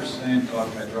 95%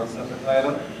 of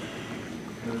hydroxyapatite,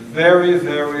 a very,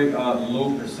 very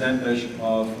low percentage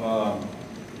of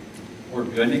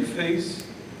organic phase,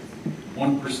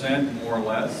 1% more or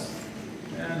less,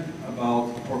 and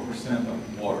about 4%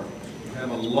 of water. You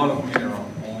have a lot of mineral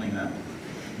on enamel.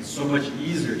 It's so much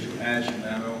easier to etch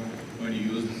enamel when you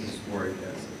use the phosphoric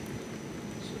acid.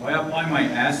 I apply my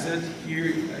acid here.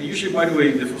 Usually, by the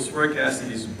way, the phosphoric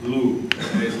acid is blue.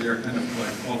 Okay? They're kind of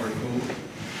like color code.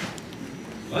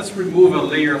 Let's remove a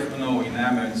layer of enamel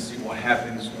and see what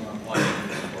happens when I apply the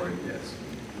phosphoric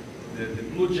acid. The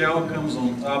blue gel comes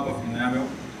on top of enamel.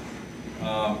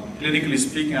 Clinically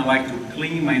speaking, I like to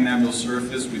clean my enamel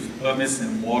surface with pumice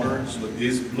and water, so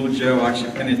this blue gel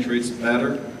actually penetrates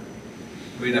better,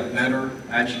 create a better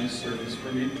etching surface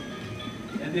for me.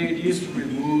 And the idea is to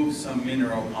remove some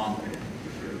mineral content.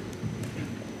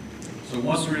 So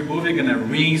once you remove it, you're going to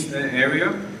rinse the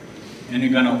area, and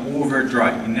you're going to over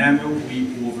dry. Enamel,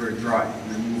 we over dry,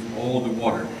 remove all the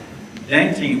water.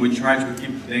 Denting, we try to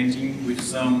keep denting with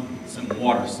some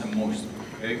water, some moisture.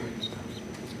 Okay?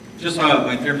 Just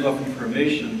in terms of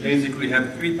information, basically we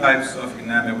have 3 types of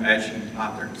enamel etching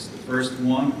patterns. The first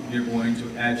one, we're going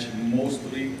to etch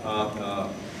mostly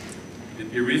the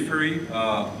periphery,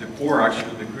 the core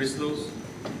actually, the crystals.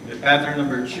 The pattern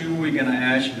number 2, we're going to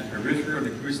etch the periphery of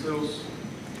the crystals.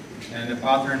 And the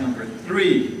pattern number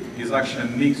 3 is actually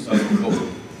a mix of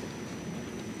both.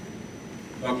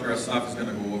 Dr. Asaf is going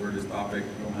to go over this topic.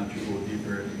 We don't have to go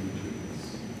deeper into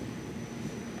this.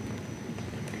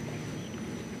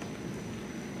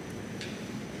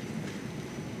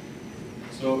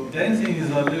 So denting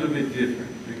is a little bit different.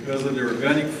 Because of the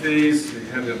organic phase, we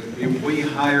have a way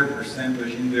higher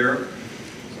percentage in there.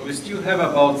 So we still have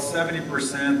about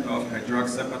 70% of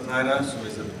hydroxyapatite, so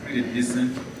it's a pretty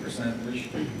decent percentage.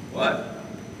 But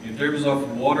in terms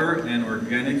of water and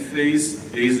organic phase,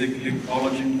 basically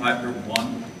collagen type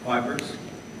 1 fibers,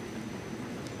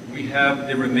 we have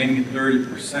the remaining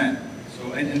 30%.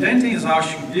 So, and dentin is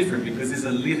actually different because it's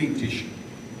a living tissue.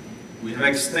 We have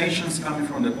extensions coming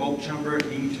from the pulp chamber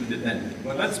into the dentin.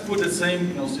 But let's put the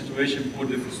same situation, put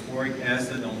the phosphoric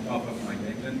acid on top of my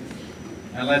dentin,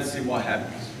 and let's see what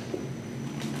happens.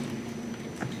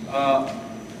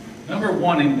 Number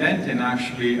 1, in dentin,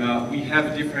 actually, we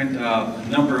have different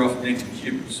number of dentin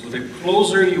tubules. So the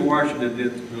closer you are to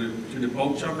the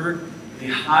pulp chamber, the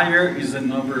higher is the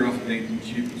number of dentin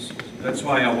tubules. That's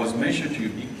why I was mentioning to you,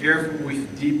 be careful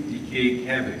with deep decay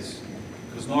cavities.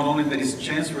 Because not only there is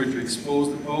chance for it to expose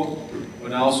the pulp,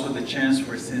 but also the chance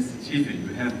for sensitivity.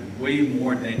 You have way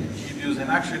more dentin tubules, and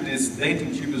actually these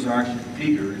dentin tubules are actually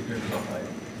bigger in terms of height.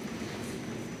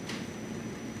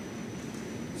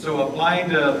 So applying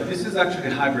this is actually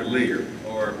the hybrid layer,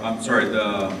 or I'm sorry,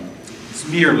 the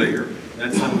smear layer.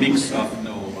 that's a mix of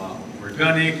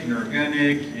organic,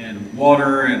 inorganic, and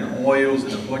water, and oils,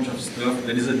 and a bunch of stuff.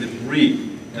 That is a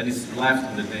debris that is left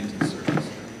on the dentin surface.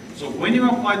 So when you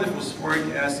apply the phosphoric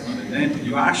acid on the dentin,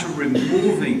 you're actually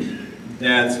removing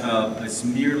that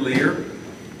smear layer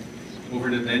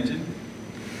over the dentin.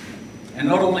 And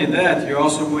not only that, you're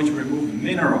also going to remove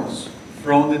minerals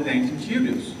from the dentin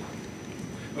tubules.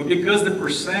 But because the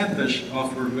percentage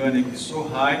of organic is so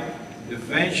high,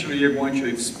 eventually you're going to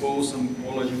expose some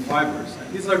collagen fibers.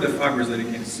 And these are the fibers that you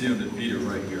can see on the video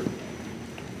right here.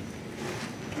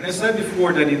 When I said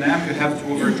before that in amp you have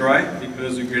to over dry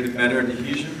because you get a better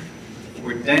adhesion,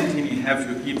 for dentin you have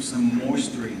to keep some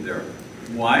moisture in there.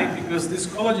 Why? Because these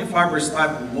collagen fibers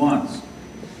type 1s,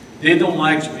 they don't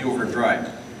like to be over dried.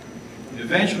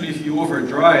 Eventually if you over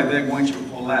dry, they're going to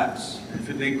collapse. If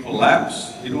they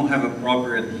collapse, you don't have a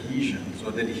proper adhesion.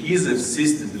 So the adhesive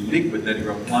system, the liquid that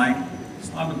you're applying,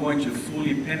 is not going to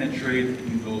fully penetrate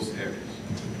in those areas.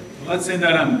 So let's say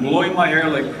that I'm blowing my hair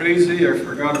like crazy, I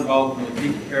forgot about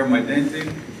taking care of my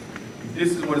dentin.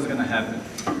 This is what is going to happen.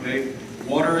 Okay?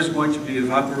 Water is going to be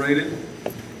evaporated,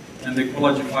 and the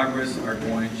collagen fibers are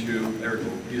going to, there we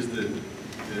go, here's the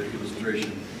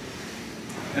illustration.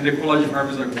 And the collagen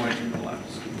fibers are going to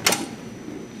collapse.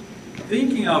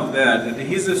 Thinking of that, the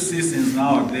adhesive systems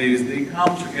nowadays, they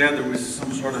come together with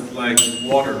some sort of like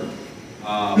water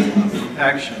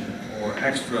protection or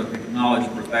extra technology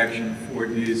protection for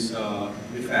this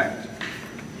effect.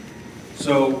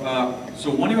 So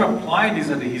when you apply this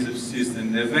adhesive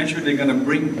system, eventually they're going to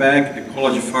bring back the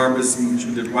collagen fibers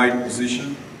into the right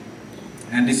position.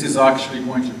 And this is actually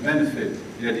going to benefit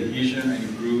the adhesion and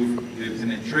improve the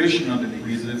penetration of the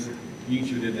adhesive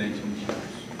into the dentin tubes.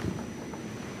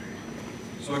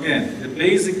 So again, the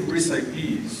basic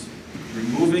recipe is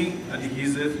removing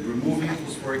adhesive, removing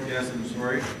phosphoric acid,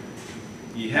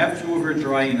 You have to over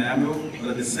dry enamel, but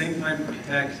at the same time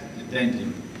protect the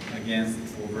dentin against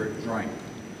over drying.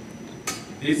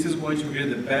 This is going to be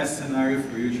the best scenario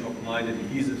for you to apply the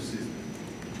adhesive system.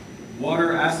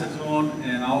 Water, acetone,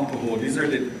 and alcohol, these are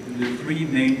the three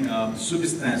main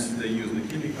substances they use, the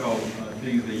chemical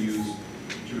things they use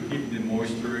to keep the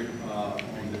moisture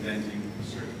on the dentin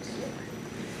surface.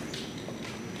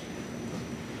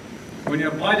 When you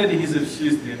apply the adhesive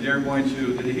system, the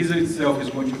adhesive itself is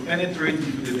going to penetrate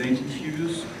into the dentin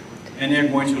tubes, and they're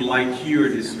going to light cure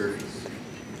the surface.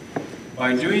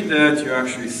 By doing that, you're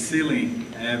actually sealing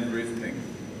everything.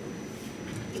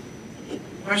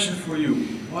 Question for you,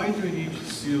 why do you need to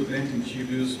seal dentin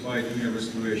tubes by doing a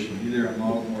restoration, either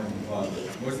amalgam or Movado?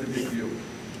 What's the big deal?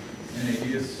 Any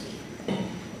ideas?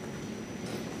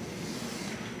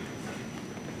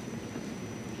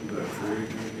 Bacteria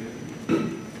can get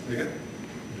in. Okay.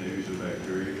 Maybe some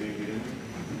bacteria can get in.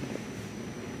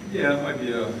 Yeah, it might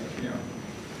be a,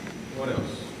 what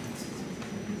else?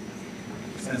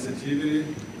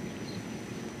 Sensitivity.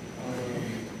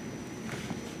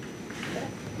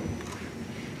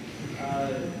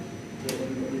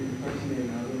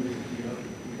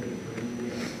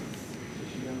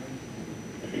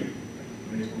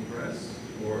 When you compress,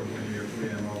 or when you're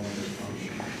putting them all in the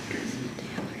function.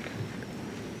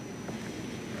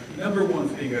 Number one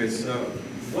thing, guys,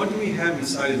 what do we have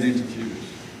inside the dentin tubes?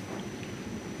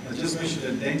 I just mentioned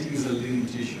that dentin is a living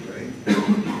tissue, right?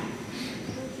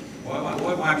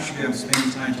 Well, actually, I'm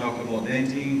spending time talking about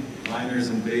dentin, liners,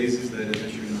 and bases that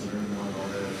eventually you're going to learn more about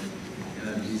that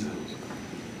and adhesives.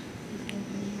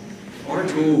 Our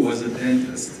goal as a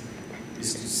dentist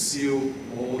is to seal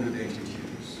all the dentin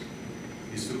tubes,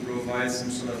 is to provide some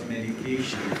sort of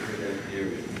medication for that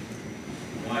area.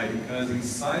 Why? Because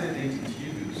inside the dentin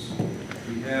tubes,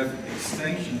 we have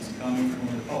extensions coming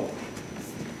from the pulp.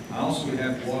 Also, we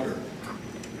have water.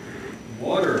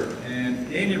 Water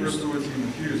and any restorative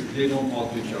materials, they don't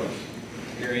talk to each other.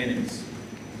 They're enemies.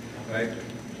 Okay?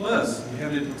 Plus, we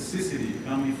have the toxicity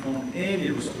coming from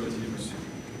any restorative material.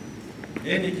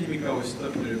 Any chemical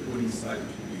stuff that they put inside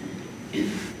the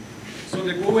tube. So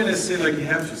the goal when I say like you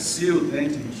have to seal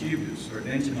dentin tubes or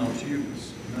dentinal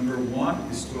tubes, number one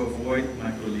is to avoid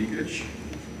microleakage.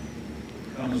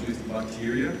 It comes with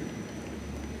bacteria.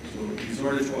 So in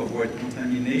order to avoid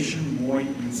contamination more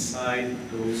inside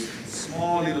those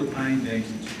small little tiny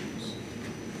dentin tubes.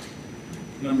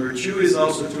 Number two is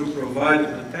also to provide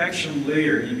a protection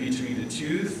layer in between the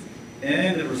tooth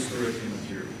and the restorative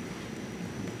material.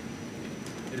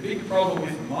 The big problem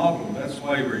with amalgam, that's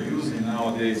why we're using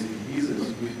nowadays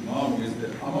adhesives with amalgam, is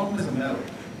that amalgam is a metal.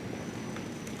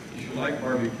 If you like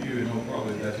barbecue, you know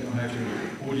probably that you don't have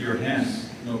to put your hands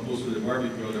close to the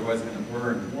barbecue, otherwise it's going to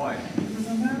burn. Why? Because it's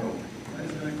a metal. That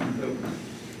is going to conduct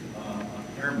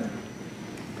thermal,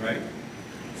 right?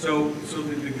 So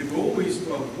the goal is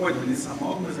to avoid when these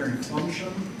amalgamas are in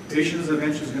function, patients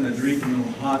eventually is going to drink,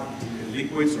 hot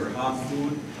liquids or hot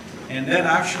food, and then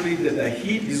actually the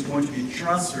heat is going to be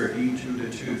transferred into the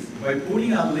tooth. By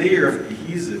putting a layer of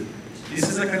adhesive, this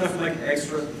is a kind of like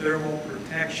extra thermal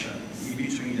protection in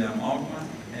between the amalgam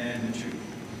and the tooth.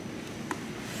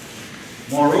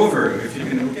 Moreover, if you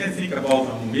can think about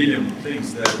a million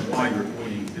things that why you're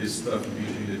putting this stuff in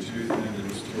between the tooth and the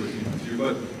restorative tooth,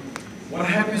 but what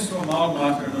happens to amalgam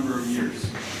after a number of years?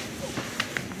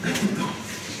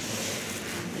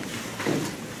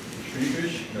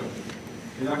 Shrinkage? No.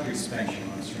 It's actually expansion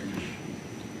on shrinkage.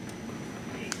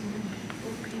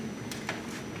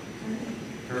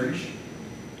 Purge?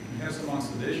 You have some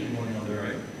oxidation going on there,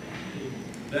 right?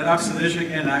 That oxidation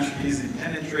can actually easily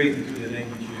penetrate into the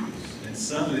dental tubes. And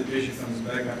suddenly the patient comes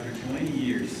back after 20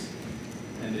 years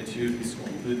and the tooth is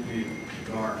completely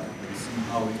dark and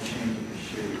somehow it changes the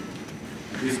shape.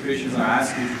 And these patients are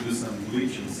asking you to do some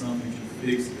bleaching, something to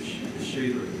fix the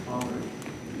shade or the color.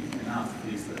 You cannot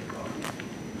fix that color.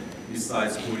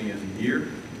 Besides putting it in here,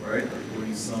 right, or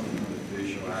putting something on the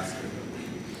facial aspect of the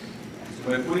tooth. So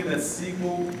by putting that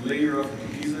single layer of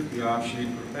adhesive, you're actually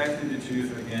protecting the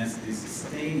tooth against this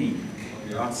staining of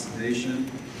the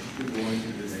oxidation to go into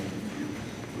the dental tube.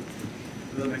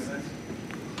 Does that make sense?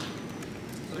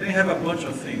 So they have a bunch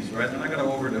of things, right? I'm not going to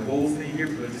go over the whole thing here,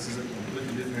 but this is a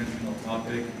completely different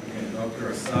topic. And Dr.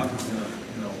 Asaf is going to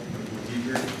go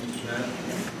deeper into that.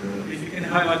 If you can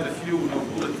highlight a few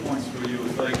bullet points for you,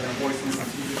 it's like avoid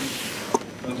sensitivity,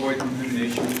 avoid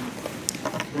contamination,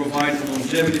 provide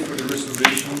longevity for the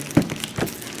restoration,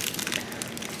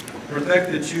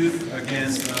 protect the tooth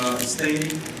against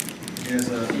staining,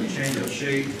 against a change of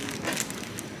shape,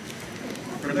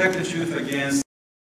 protect the tooth against